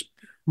really,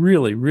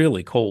 really,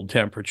 really cold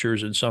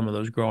temperatures in some of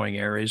those growing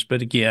areas.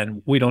 But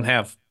again, we don't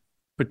have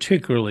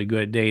particularly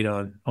good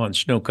data on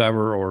snow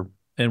cover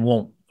and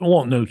won't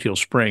know till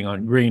spring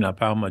on green up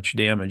how much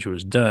damage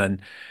was done.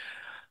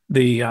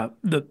 The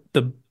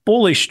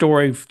bullish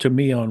story to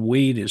me on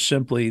wheat is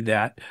simply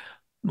that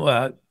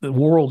the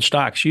world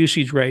stocks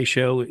usage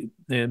ratio,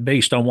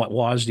 based on what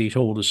WASDE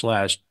told us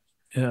last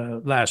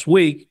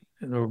week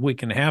or a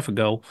week and a half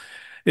ago,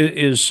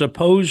 is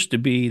supposed to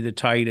be the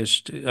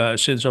tightest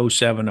since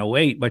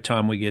 07-08 by the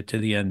time we get to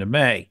the end of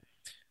May.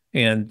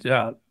 And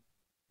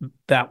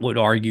that would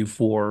argue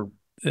for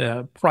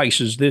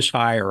prices this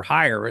high or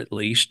higher at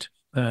least.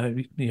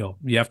 You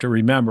have to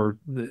remember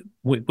that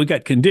we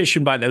got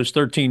conditioned by those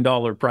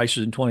 $13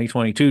 prices in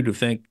 2022 to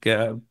think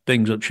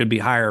things should be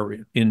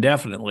higher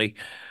indefinitely.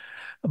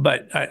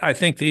 But I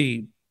think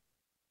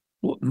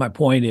my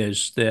point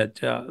is that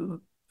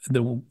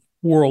the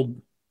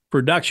world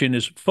production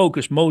is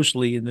focused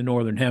mostly in the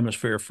northern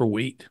hemisphere for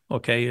wheat.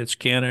 Okay, it's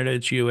Canada,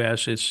 it's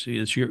U.S., it's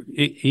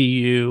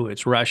EU,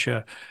 it's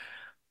Russia,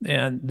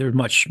 and there's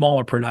much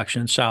smaller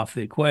production south of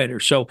the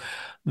equator. So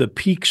the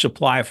peak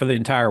supply for the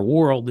entire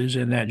world is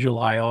in that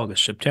July,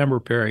 August, September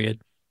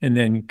period, and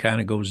then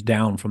kind of goes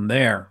down from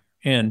there.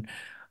 And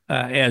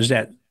as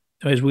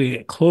we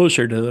get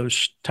closer to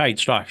those tight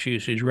stocks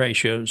usage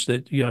ratios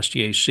that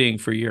USDA is seeing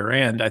for year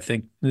end, I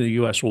think the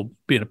U.S. will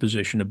be in a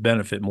position to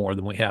benefit more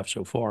than we have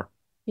so far.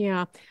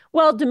 Yeah.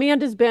 Well,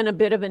 demand has been a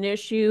bit of an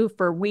issue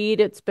for wheat.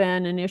 It's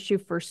been an issue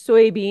for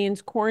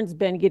soybeans. Corn's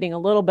been getting a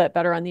little bit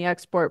better on the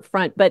export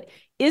front. But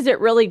is it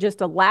really just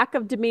a lack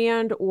of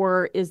demand,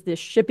 or is this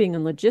shipping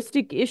and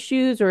logistic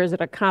issues, or is it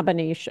a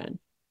combination?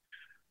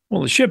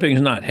 Well, the shipping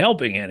is not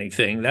helping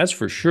anything, that's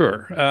for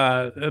sure.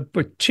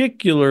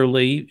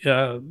 Particularly,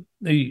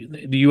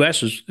 the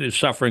U.S. is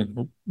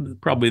suffering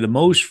probably the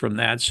most from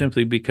that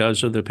simply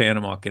because of the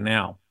Panama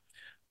Canal.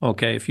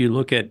 Okay, if you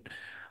look at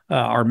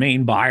our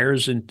main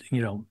buyers, and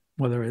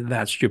whether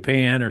that's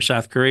Japan or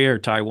South Korea or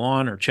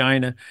Taiwan or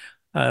China,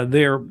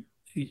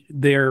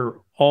 they're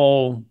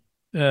all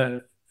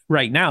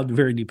right now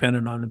very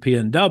dependent on the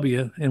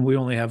PNW, and we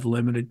only have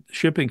limited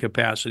shipping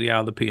capacity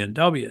out of the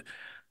PNW.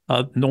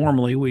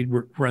 Normally, we'd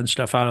run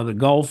stuff out of the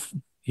Gulf,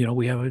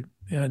 we have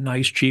a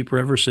nice, cheap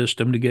river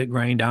system to get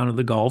grain down to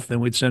the Gulf. Then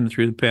we'd send it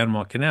through the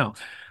Panama Canal.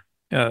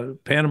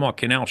 Panama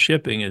Canal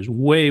shipping is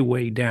way,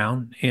 way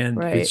down, and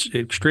it's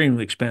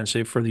extremely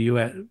expensive for the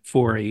U.S.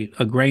 for a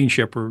grain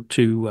shipper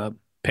to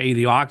pay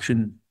the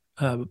auction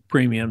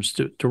premiums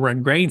to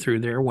run grain through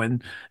there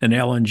when an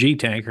LNG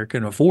tanker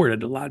can afford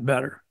it a lot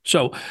better.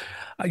 So,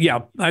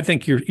 I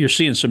think you're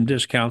seeing some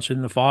discounts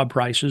in the FOB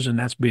prices, and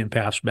that's being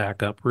passed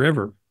back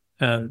upriver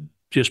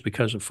just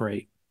because of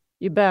freight.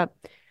 You bet.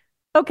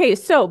 Okay,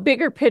 so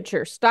bigger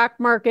picture, stock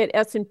market,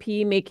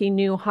 S&P making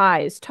new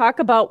highs. Talk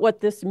about what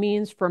this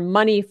means for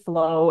money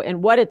flow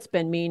and what it's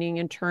been meaning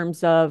in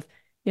terms of,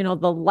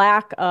 the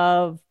lack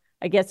of,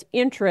 I guess,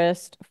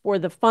 interest for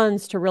the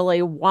funds to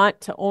really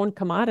want to own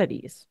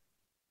commodities.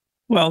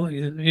 Well,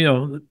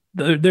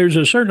 there's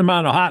a certain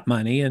amount of hot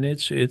money, and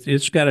it's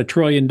got $1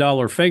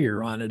 trillion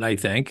figure on it, I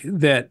think,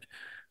 that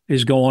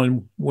is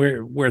going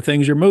where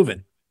things are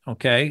moving.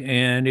 Okay.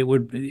 And it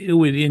would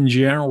in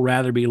general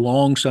rather be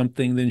long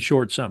something than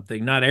short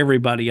something. Not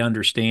everybody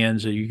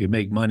understands that you can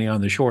make money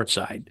on the short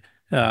side.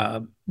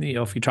 If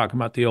you're talking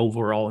about the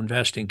overall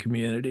investing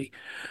community.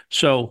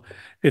 So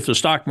if the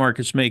stock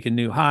market's making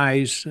new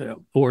highs,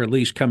 or at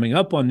least coming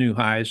up on new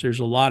highs, there's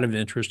a lot of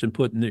interest in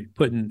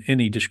putting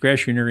any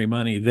discretionary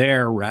money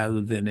there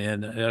rather than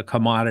in a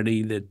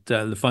commodity that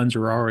the funds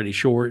are already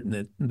short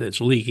and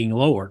that's leaking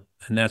lower.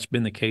 And that's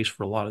been the case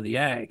for a lot of the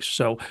ags.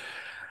 So,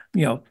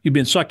 you've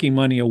been sucking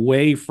money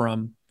away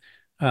from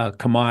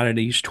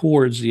commodities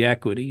towards the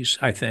equities,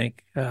 I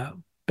think.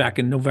 Back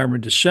in November,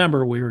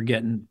 December, we were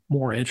getting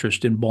more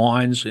interest in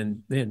bonds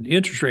and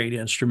interest rate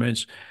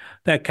instruments.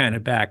 That kind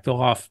of backed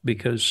off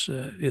because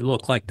it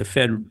looked like the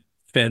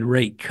Fed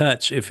rate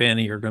cuts, if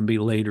any, are going to be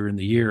later in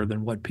the year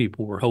than what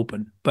people were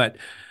hoping. But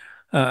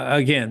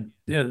again,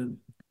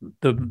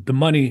 the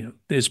money,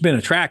 it's been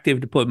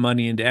attractive to put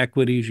money into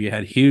equities. You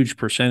had huge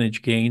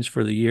percentage gains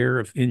for the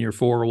year in your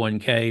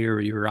 401k or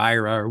your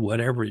IRA or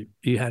whatever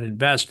you had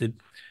invested.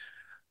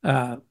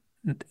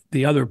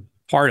 The other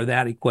part of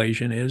that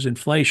equation is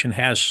inflation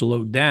has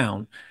slowed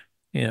down.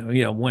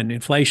 When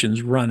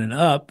inflation's running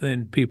up,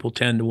 then people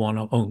tend to want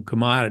to own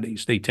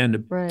commodities. They tend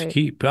to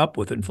keep up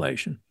with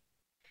inflation.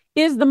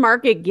 Is the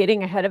market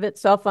getting ahead of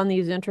itself on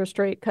these interest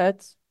rate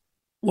cuts?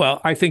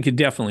 Well, I think it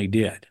definitely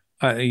did.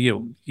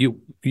 You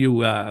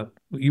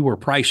were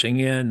pricing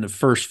in the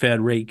first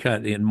Fed rate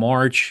cut in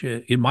March.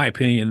 In my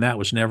opinion, that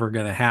was never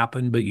going to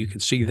happen, but you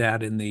could see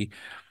that in the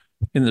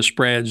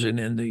spreads and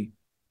in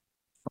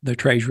the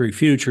Treasury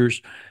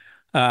futures.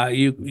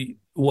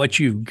 What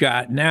you've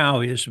got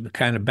now is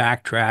kind of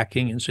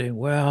backtracking and saying,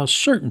 well,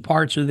 certain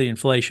parts of the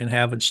inflation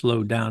haven't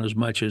slowed down as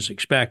much as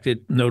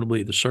expected,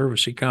 notably the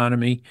service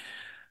economy.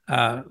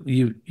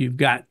 You've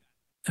got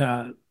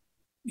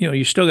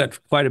you still got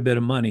quite a bit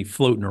of money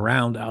floating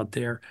around out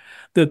there.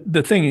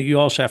 The thing that you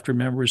also have to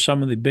remember is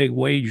some of the big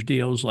wage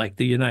deals like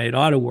the United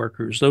Auto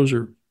Workers, those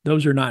are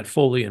not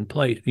fully in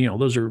place.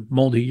 Those are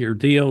multi-year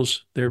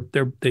deals.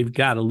 They've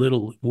got a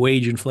little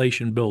wage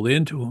inflation built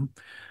into them.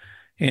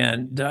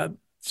 And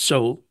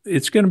so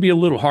it's going to be a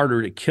little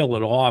harder to kill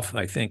it off,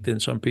 I think,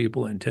 than some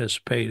people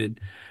anticipated.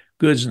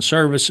 Goods and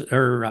services,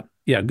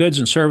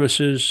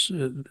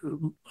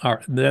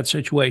 that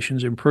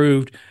situation's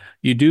improved.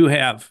 You do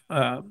have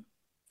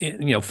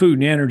food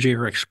and energy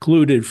are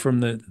excluded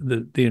from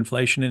the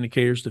inflation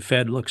indicators the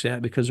Fed looks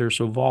at because they're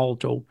so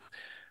volatile.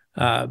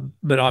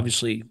 But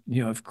obviously,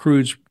 if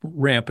crude's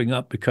ramping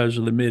up because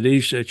of the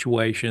Mideast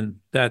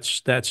situation,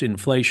 that's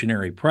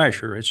inflationary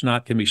pressure. It's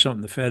not going to be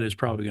something the Fed is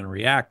probably going to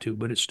react to,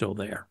 but it's still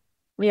there.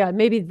 Yeah,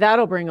 maybe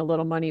that'll bring a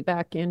little money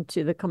back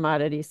into the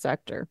commodity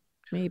sector.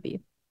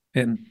 Maybe.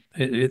 And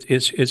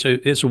it's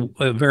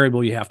a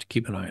variable you have to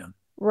keep an eye on.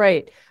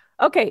 Right.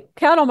 Okay,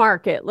 cattle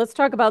market. Let's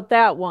talk about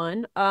that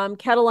one.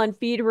 Cattle on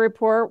feed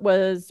report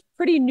was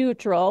pretty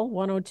neutral,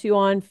 102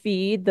 on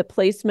feed. The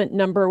placement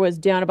number was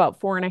down about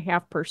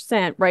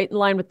 4.5%, right in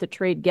line with the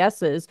trade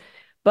guesses.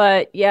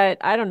 But yet,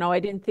 I don't know, I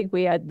didn't think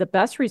we had the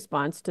best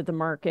response to the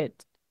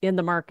market in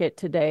the market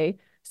today.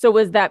 So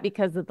was that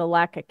because of the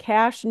lack of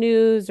cash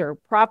news or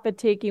profit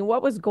taking?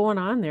 What was going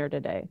on there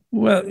today?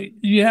 Well,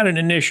 you had an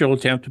initial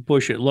attempt to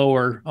push it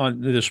lower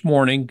on this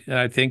morning.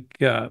 I think,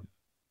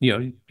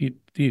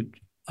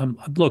 I'm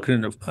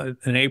looking at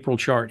an April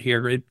chart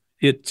here.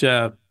 It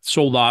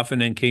sold off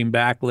and then came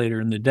back later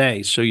in the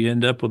day. So you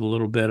end up with a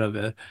little bit of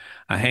a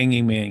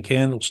hanging man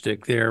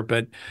candlestick there.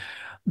 But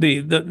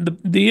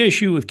the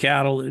issue with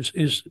cattle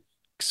is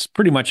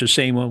pretty much the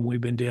same one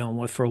we've been dealing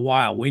with for a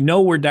while. We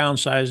know we're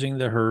downsizing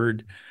the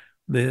herd.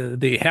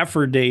 The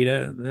heifer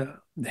data,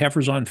 the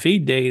heifers on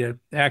feed data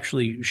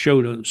actually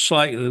showed a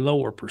slightly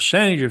lower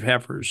percentage of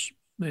heifers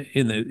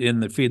in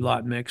the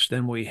feedlot mix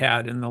than we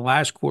had in the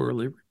last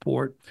quarterly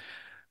report.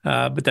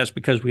 But that's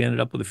because we ended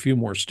up with a few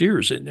more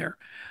steers in there.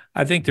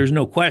 I think there's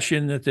no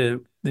question that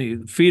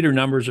the feeder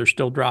numbers are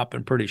still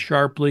dropping pretty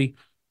sharply.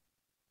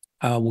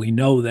 We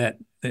know that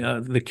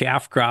the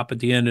calf crop at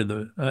the end of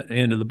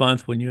the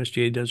month when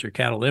USDA does their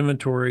cattle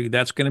inventory,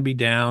 that's going to be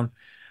down.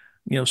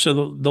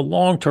 So the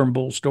long-term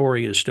bull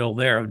story is still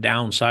there of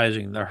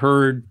downsizing the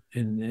herd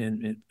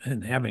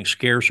and having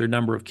scarcer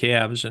number of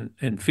calves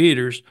and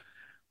feeders.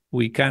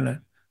 We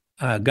kind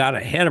of got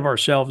ahead of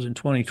ourselves in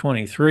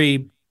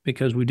 2023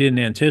 because we didn't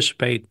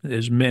anticipate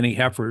as many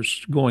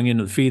heifers going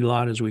into the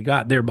feedlot as we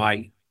got,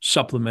 thereby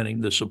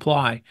supplementing the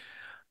supply.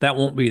 That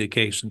won't be the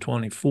case in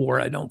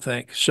 24, I don't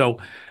think. So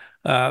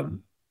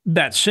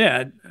that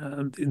said,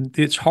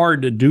 it's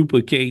hard to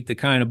duplicate the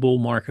kind of bull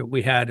market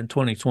we had in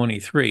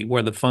 2023,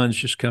 where the funds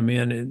just come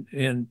in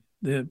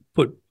and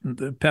put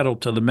the pedal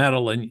to the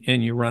metal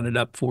and you run it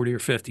up 40 or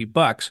 50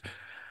 bucks.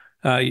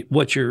 I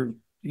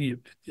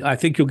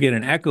think you'll get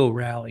an echo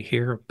rally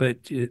here,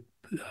 but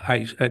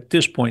I at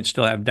this point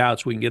still have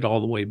doubts we can get all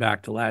the way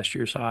back to last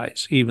year's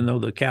highs, even though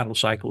the cattle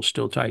cycle is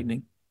still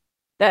tightening.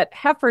 That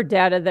heifer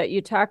data that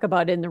you talk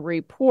about in the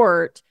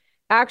report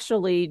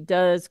actually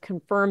does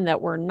confirm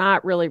that we're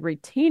not really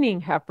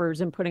retaining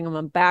heifers and putting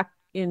them back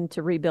in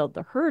to rebuild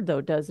the herd,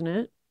 though, doesn't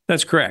it?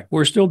 That's correct.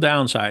 We're still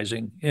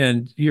downsizing,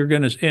 and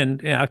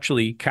and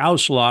actually cow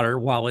slaughter,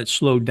 while it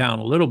slowed down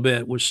a little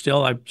bit, was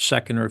still our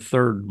second or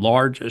third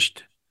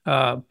largest.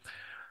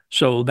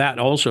 So that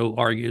also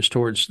argues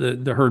towards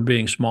the herd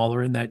being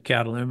smaller in that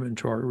cattle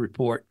inventory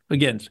report.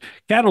 Again,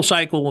 cattle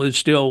cycle is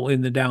still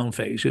in the down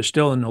phase. It's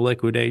still in the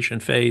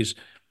liquidation phase.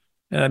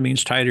 That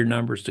means tighter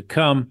numbers to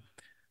come.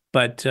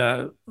 But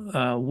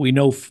we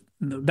know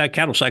that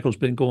cattle cycle has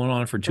been going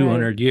on for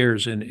 200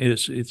 years, and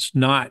it's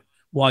not.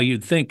 While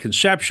you'd think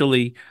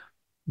conceptually,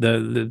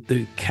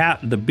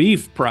 the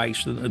beef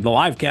price, the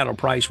live cattle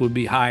price, would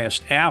be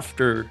highest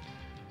after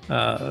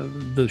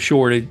the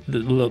shortage, the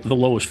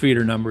lowest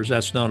feeder numbers.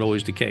 That's not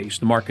always the case.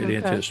 The market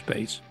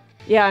anticipates.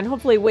 Yeah, and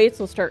hopefully weights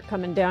will start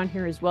coming down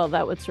here as well.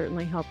 That would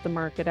certainly help the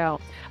market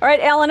out. All right,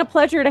 Alan, a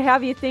pleasure to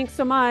have you. Thanks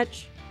so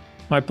much.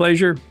 My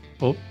pleasure.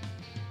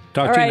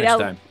 Talk to you next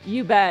time.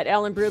 You bet.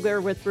 Alan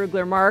Brugler with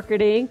Brugler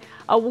Marketing.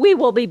 We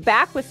will be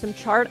back with some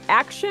chart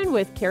action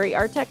with Cary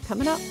Artac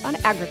coming up on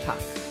AgriTalk.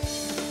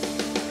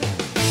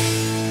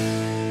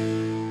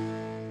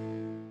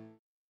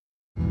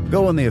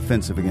 Go on the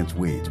offensive against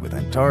weeds with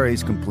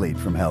Antares Complete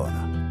from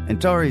Helena.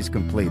 Antares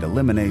Complete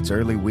eliminates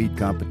early weed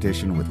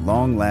competition with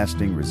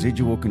long-lasting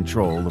residual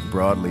control of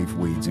broadleaf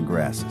weeds and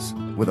grasses.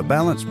 With a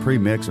balanced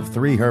premix of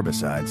 3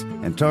 herbicides,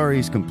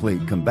 Antares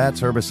Complete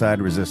combats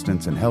herbicide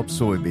resistance and helps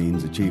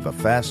soybeans achieve a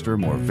faster,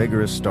 more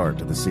vigorous start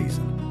to the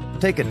season.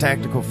 Take a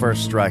tactical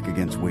first strike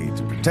against weeds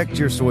and protect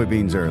your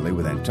soybeans early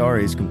with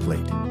Antares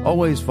Complete.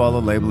 Always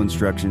follow label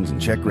instructions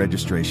and check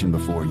registration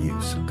before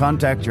use.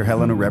 Contact your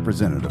Helena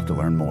representative to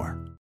learn more.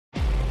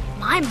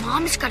 My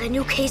mom's got a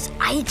new Case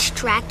IH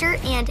tractor,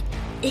 and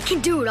it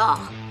can do it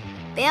all.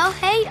 Bale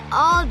hay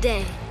all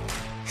day.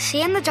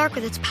 See in the dark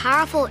with its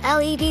powerful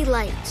LED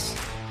lights.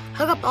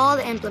 Hook up all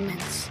the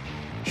implements.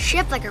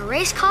 Shift like a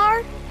race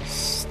car.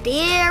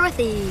 Steer with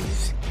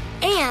ease.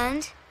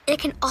 And it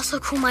can also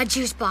cool my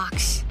juice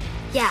box.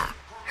 Yeah,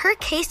 her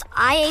Case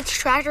IH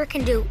tractor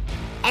can do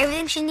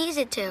everything she needs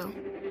it to.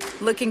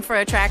 Looking for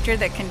a tractor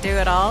that can do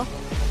it all?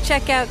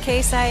 Check out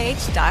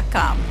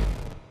caseih.com.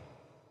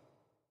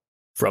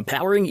 From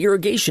powering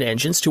irrigation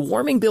engines to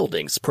warming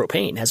buildings,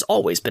 propane has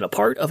always been a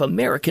part of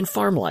American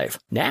farm life.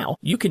 Now,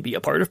 you can be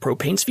a part of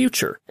propane's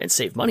future and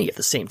save money at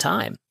the same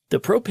time. The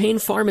Propane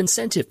Farm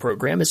Incentive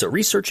Program is a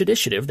research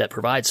initiative that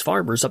provides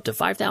farmers up to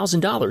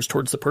 $5,000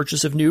 towards the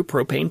purchase of new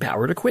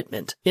propane-powered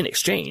equipment. In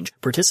exchange,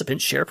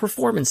 participants share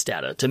performance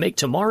data to make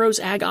tomorrow's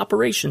ag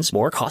operations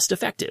more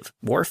cost-effective,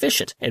 more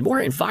efficient, and more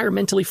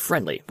environmentally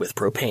friendly with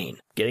propane.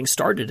 Getting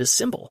started is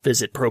simple.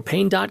 Visit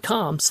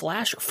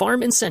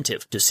propane.com/farm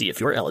incentive to see if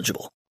you're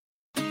eligible.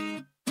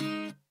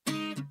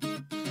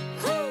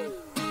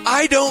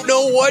 I don't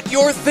know what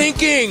you're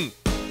thinking.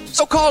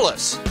 So call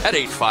us at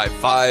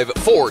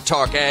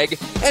 855-4-TALK-AG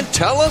and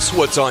tell us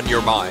what's on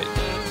your mind.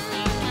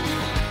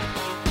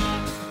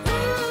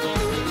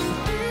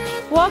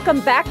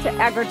 Welcome back to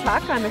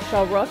AgriTalk. I'm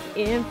Michelle Rook,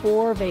 in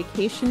for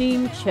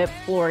vacationing Chip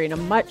Flory, a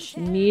much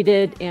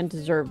needed and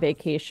deserved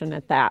vacation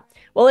at that.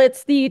 Well,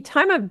 it's the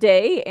time of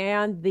day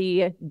and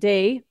the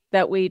day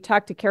that we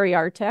talk to Cary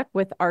Artac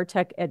with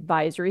Artac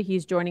Advisory.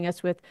 He's joining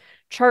us with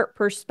chart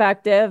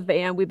perspective,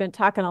 and we've been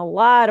talking a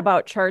lot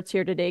about charts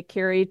here today.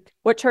 Cary,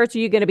 what charts are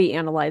you going to be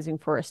analyzing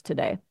for us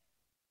today?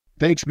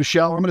 Thanks,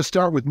 Michelle. I'm going to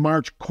start with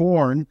March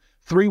corn.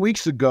 3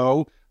 weeks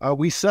ago,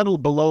 we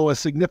settled below a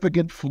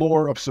significant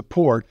floor of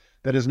support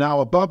that is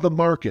now above the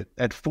market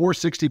at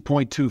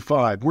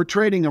 460.25. We're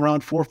trading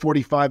around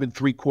 445 and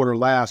 3/4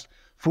 last.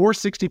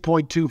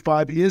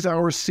 460.25 is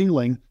our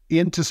ceiling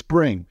into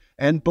spring,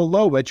 and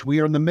below which we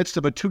are in the midst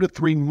of a 2 to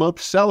 3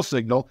 month sell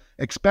signal,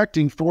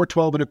 expecting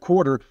 412 and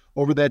 1/4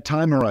 over that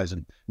time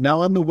horizon.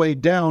 Now on the way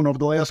down over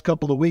the last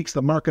couple of weeks,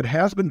 the market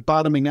has been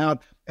bottoming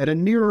out at a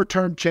nearer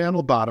term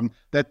channel bottom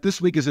that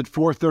this week is at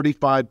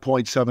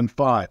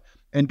 435.75.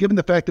 And given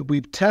the fact that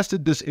we've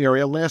tested this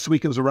area, last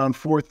week it was around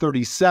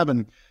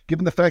 437.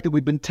 Given the fact that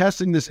we've been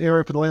testing this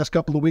area for the last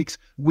couple of weeks,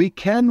 we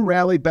can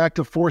rally back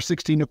to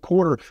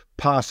 416.25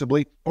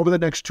 possibly over the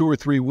next 2 or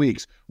 3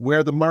 weeks,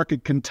 where the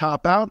market can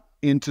top out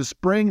into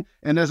spring.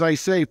 And as I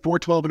say,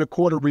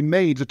 412.25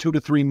 remains a 2 to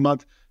 3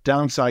 month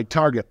downside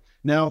target.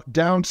 Now,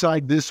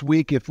 downside this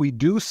week, if we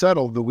do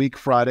settle the week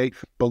Friday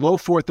below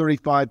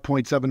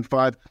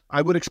 435.75,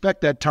 I would expect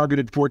that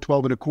targeted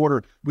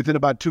 412.25 within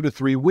about 2 to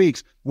 3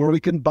 weeks, where we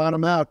can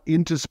bottom out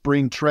into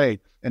spring trade.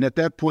 And at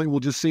that point, we'll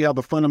just see how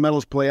the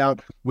fundamentals play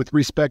out with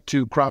respect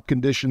to crop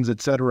conditions,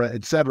 et cetera,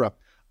 et cetera.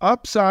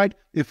 Upside,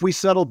 if we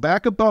settle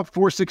back above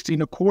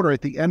 416.25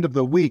 at the end of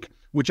the week,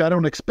 which I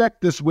don't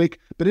expect this week,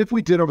 but if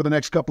we did over the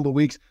next couple of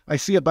weeks, I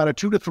see about a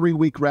 2 to 3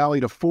 week rally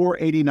to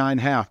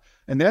 489.5.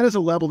 And that is a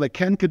level that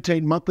can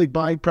contain monthly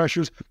buying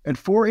pressures, and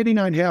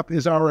 489.5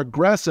 is our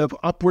aggressive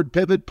upward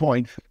pivot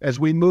point as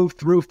we move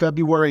through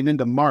February and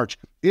into March.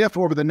 If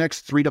over the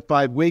next 3 to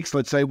 5 weeks,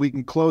 let's say we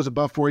can close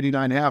above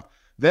 489.5,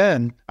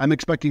 then I'm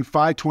expecting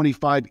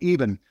 525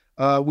 even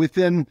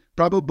within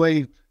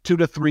probably 2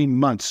 to 3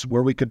 months,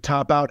 where we could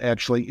top out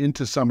actually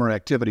into summer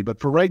activity. But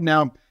for right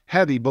now,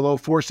 heavy below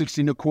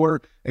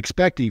 416.25,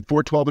 expecting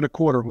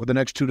 412.25 over the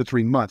next 2 to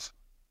 3 months.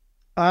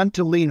 On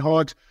to lean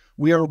hogs.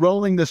 We are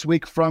rolling this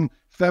week from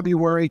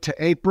February to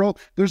April.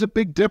 There's a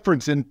big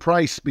difference in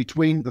price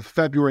between the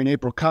February and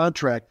April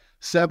contract.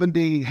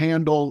 70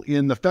 handle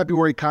in the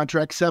February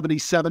contract,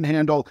 77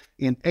 handle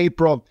in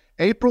April.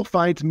 April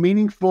finds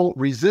meaningful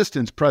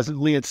resistance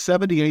presently at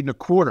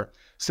 78.25.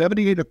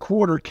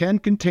 78.25 can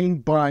contain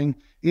buying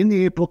in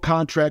the April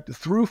contract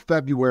through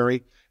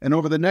February, and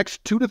over the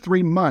next 2 to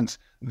 3 months,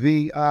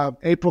 the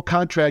April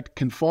contract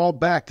can fall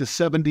back to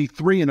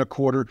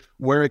 73.25,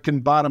 where it can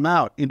bottom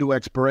out into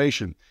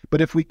expiration.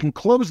 But if we can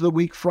close the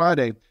week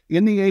Friday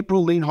in the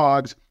April lean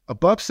hogs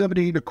above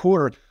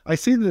 78.25, I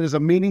see that as a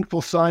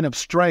meaningful sign of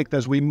strength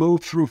as we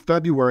move through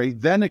February,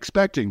 then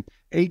expecting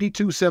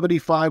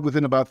 82.75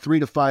 within about 3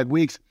 to 5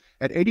 weeks.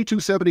 At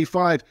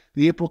 82.75,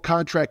 the April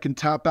contract can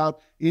top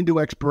out into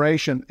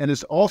expiration and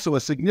is also a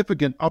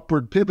significant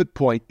upward pivot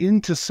point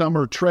into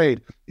summer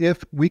trade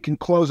if we can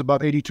close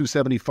above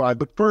 82.75.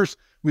 But first,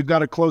 we've got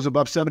to close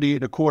above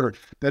 78.25.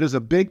 That is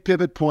a big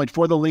pivot point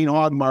for the lean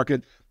hog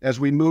market as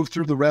we move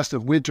through the rest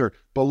of winter,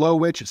 below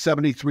which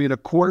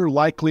 73.25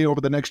 likely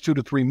over the next 2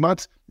 to 3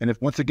 months. And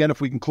if once again,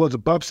 if we can close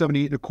above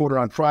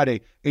 78.25 on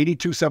Friday,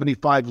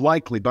 82.75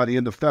 likely by the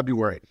end of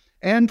February.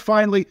 And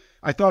finally,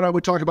 I thought I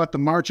would talk about the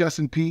March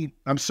the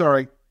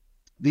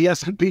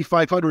S&P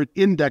 500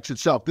 index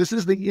itself. This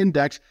is the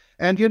index,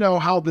 and you know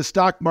how the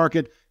stock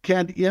market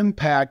can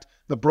impact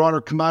the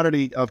broader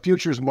commodity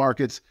futures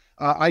markets.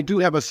 I do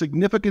have a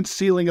significant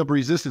ceiling of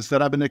resistance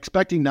that I've been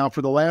expecting now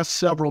for the last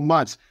several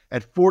months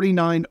at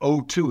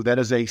 49.02. That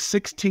is a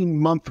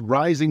 16-month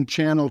rising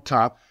channel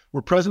top.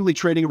 We're presently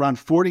trading around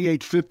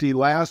 48.50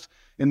 last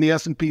in the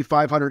S&P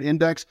 500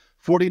 index.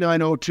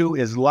 49.02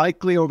 is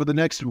likely over the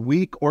next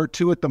week or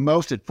two at the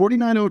most. At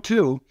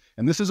 49.02,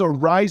 and this is a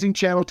rising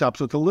channel top,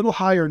 so it's a little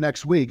higher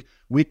next week,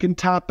 we can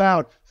top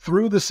out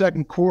through the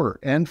second quarter.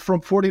 And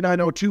from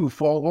 49.02,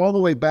 fall all the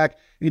way back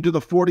into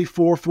the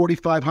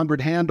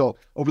 4,500 handle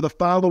over the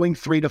following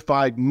 3 to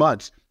 5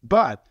 months.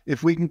 But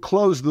if we can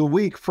close the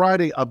week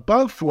Friday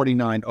above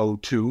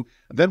 49.02,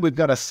 then we've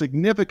got a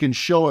significant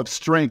show of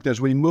strength as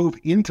we move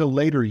into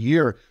later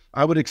year.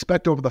 I would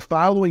expect over the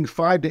following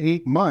 5 to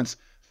 8 months,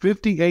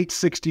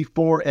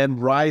 58.64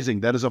 and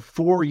rising. That is a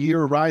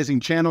 4-year rising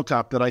channel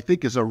top that I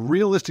think is a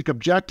realistic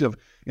objective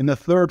in the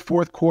third,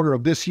 fourth quarter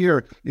of this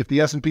year if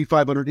the S&P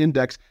 500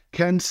 index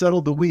can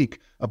settle the week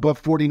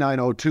above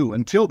 49.02.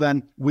 Until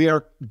then, we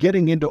are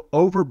getting into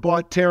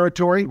overbought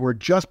territory. We're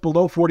just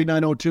below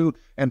 49.02,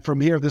 and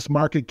from here, this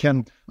market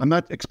can, I'm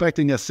not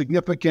expecting a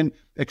significant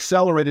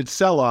accelerated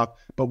sell-off,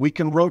 but we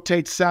can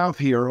rotate south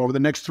here over the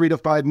next 3 to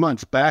 5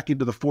 months back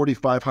into the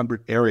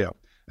 4,500 area.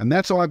 And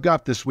that's all I've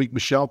got this week,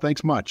 Michelle.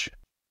 Thanks much.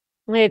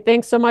 Hey,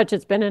 thanks so much.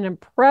 It's been an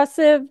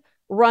impressive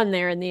run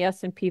there in the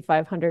S&P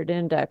 500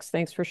 index.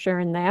 Thanks for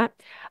sharing that.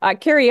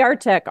 Cary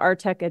Artac,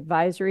 Artac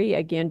Advisory,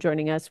 again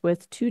joining us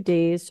with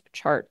today's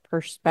chart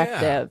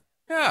perspective.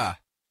 Yeah.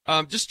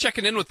 Just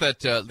checking in with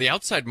that. The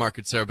outside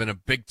markets there have been a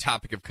big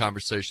topic of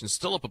conversation.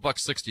 Still up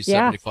 $1.60,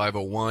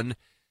 75.01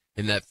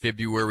 in that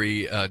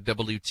February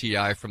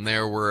WTI. From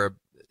there, we're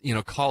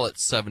call it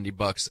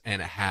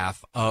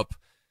 $70.50 up.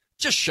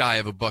 Just shy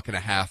of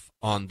 $1.50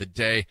 on the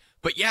day.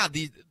 But yeah,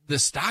 the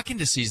stock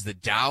indices, the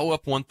Dow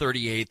up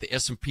 138, the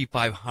S&P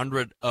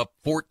 500 up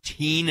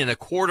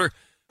 14.25,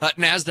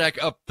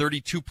 NASDAQ up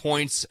 32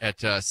 points at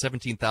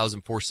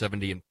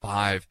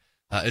 17,470.5.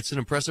 It's an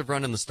impressive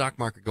run in the stock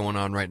market going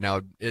on right now.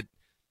 It'd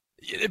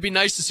be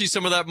nice to see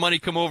some of that money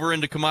come over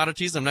into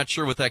commodities. I'm not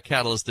sure what that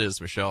catalyst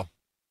is, Michelle.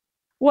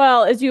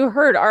 Well, as you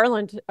heard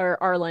Alan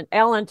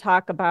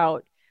talk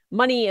about,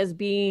 money as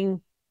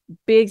being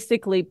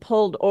basically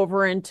pulled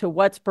over into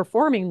what's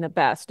performing the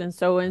best. And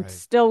so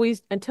until we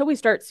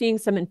start seeing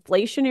some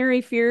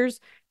inflationary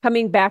fears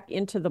coming back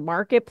into the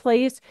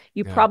marketplace,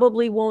 you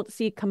probably won't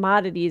see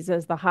commodities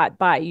as the hot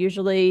buy.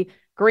 Usually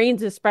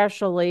grains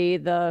especially,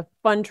 the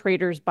fund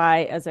traders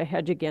buy as a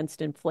hedge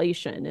against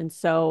inflation. And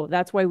so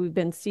that's why we've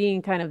been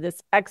seeing kind of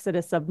this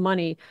exodus of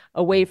money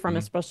away from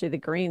especially the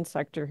grain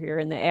sector here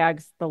in the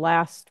ags the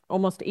last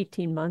almost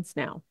 18 months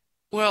now.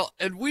 Well,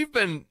 and we've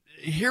been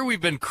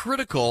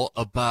critical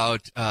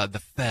about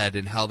the Fed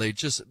and how they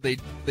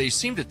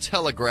seem to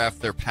telegraph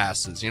their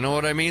passes. You know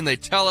what I mean? They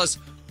tell us,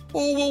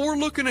 oh, well, we're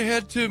looking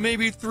ahead to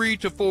maybe 3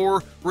 to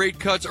 4 rate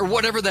cuts or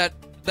whatever that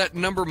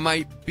number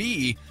might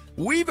be.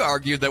 We've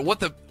argued that what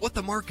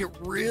the market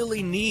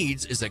really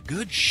needs is a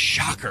good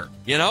shocker.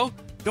 You know,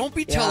 don't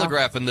be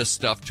telegraphing this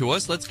stuff to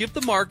us. Let's give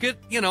the market,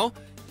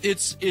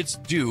 its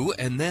due,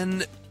 and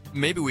then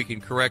maybe we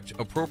can correct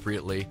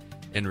appropriately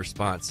in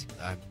response.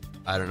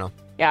 I don't know.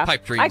 Yeah,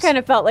 pipe dreams, I kind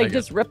of felt like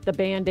just rip the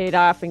Band-Aid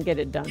off and get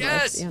it done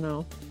yes!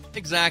 with,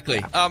 Exactly.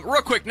 Yeah.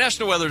 Real quick,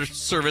 National Weather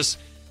Service,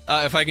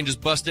 if I can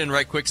just bust in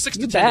right quick, 6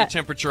 to 10 day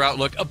temperature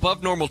outlook,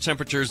 above normal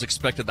temperatures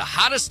expected. The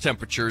hottest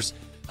temperatures,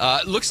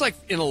 looks like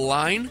in a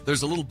line,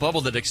 there's a little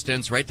bubble that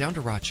extends right down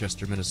to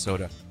Rochester,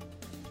 Minnesota.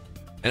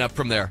 And up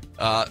from there,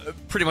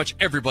 pretty much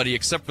everybody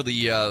except for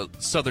the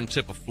southern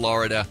tip of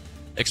Florida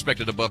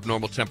expected above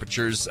normal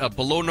temperatures.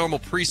 Below normal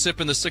precip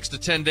in the 6 to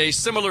 10 days.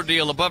 Similar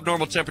deal, above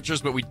normal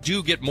temperatures, but we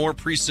do get more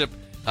precip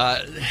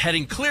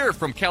heading clear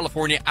from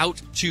California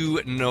out to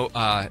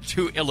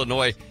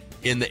Illinois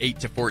in the 8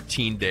 to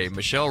 14 day.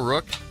 Michelle,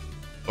 Rook,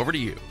 over to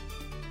you.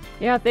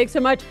 Yeah, thanks so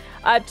much.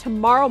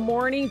 Tomorrow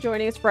morning,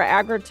 joining us for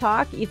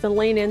AgriTalk, Ethan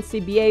Lane,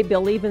 NCBA,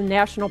 Bill Even,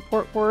 National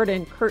Pork Board,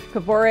 and Kurt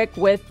Kavorik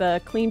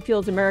with Clean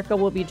Fields America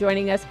will be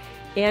joining us.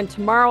 And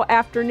tomorrow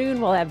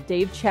afternoon, we'll have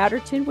Dave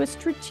Chatterton with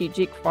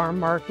Strategic Farm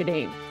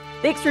Marketing.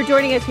 Thanks for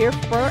joining us here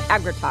for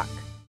AgriTalk.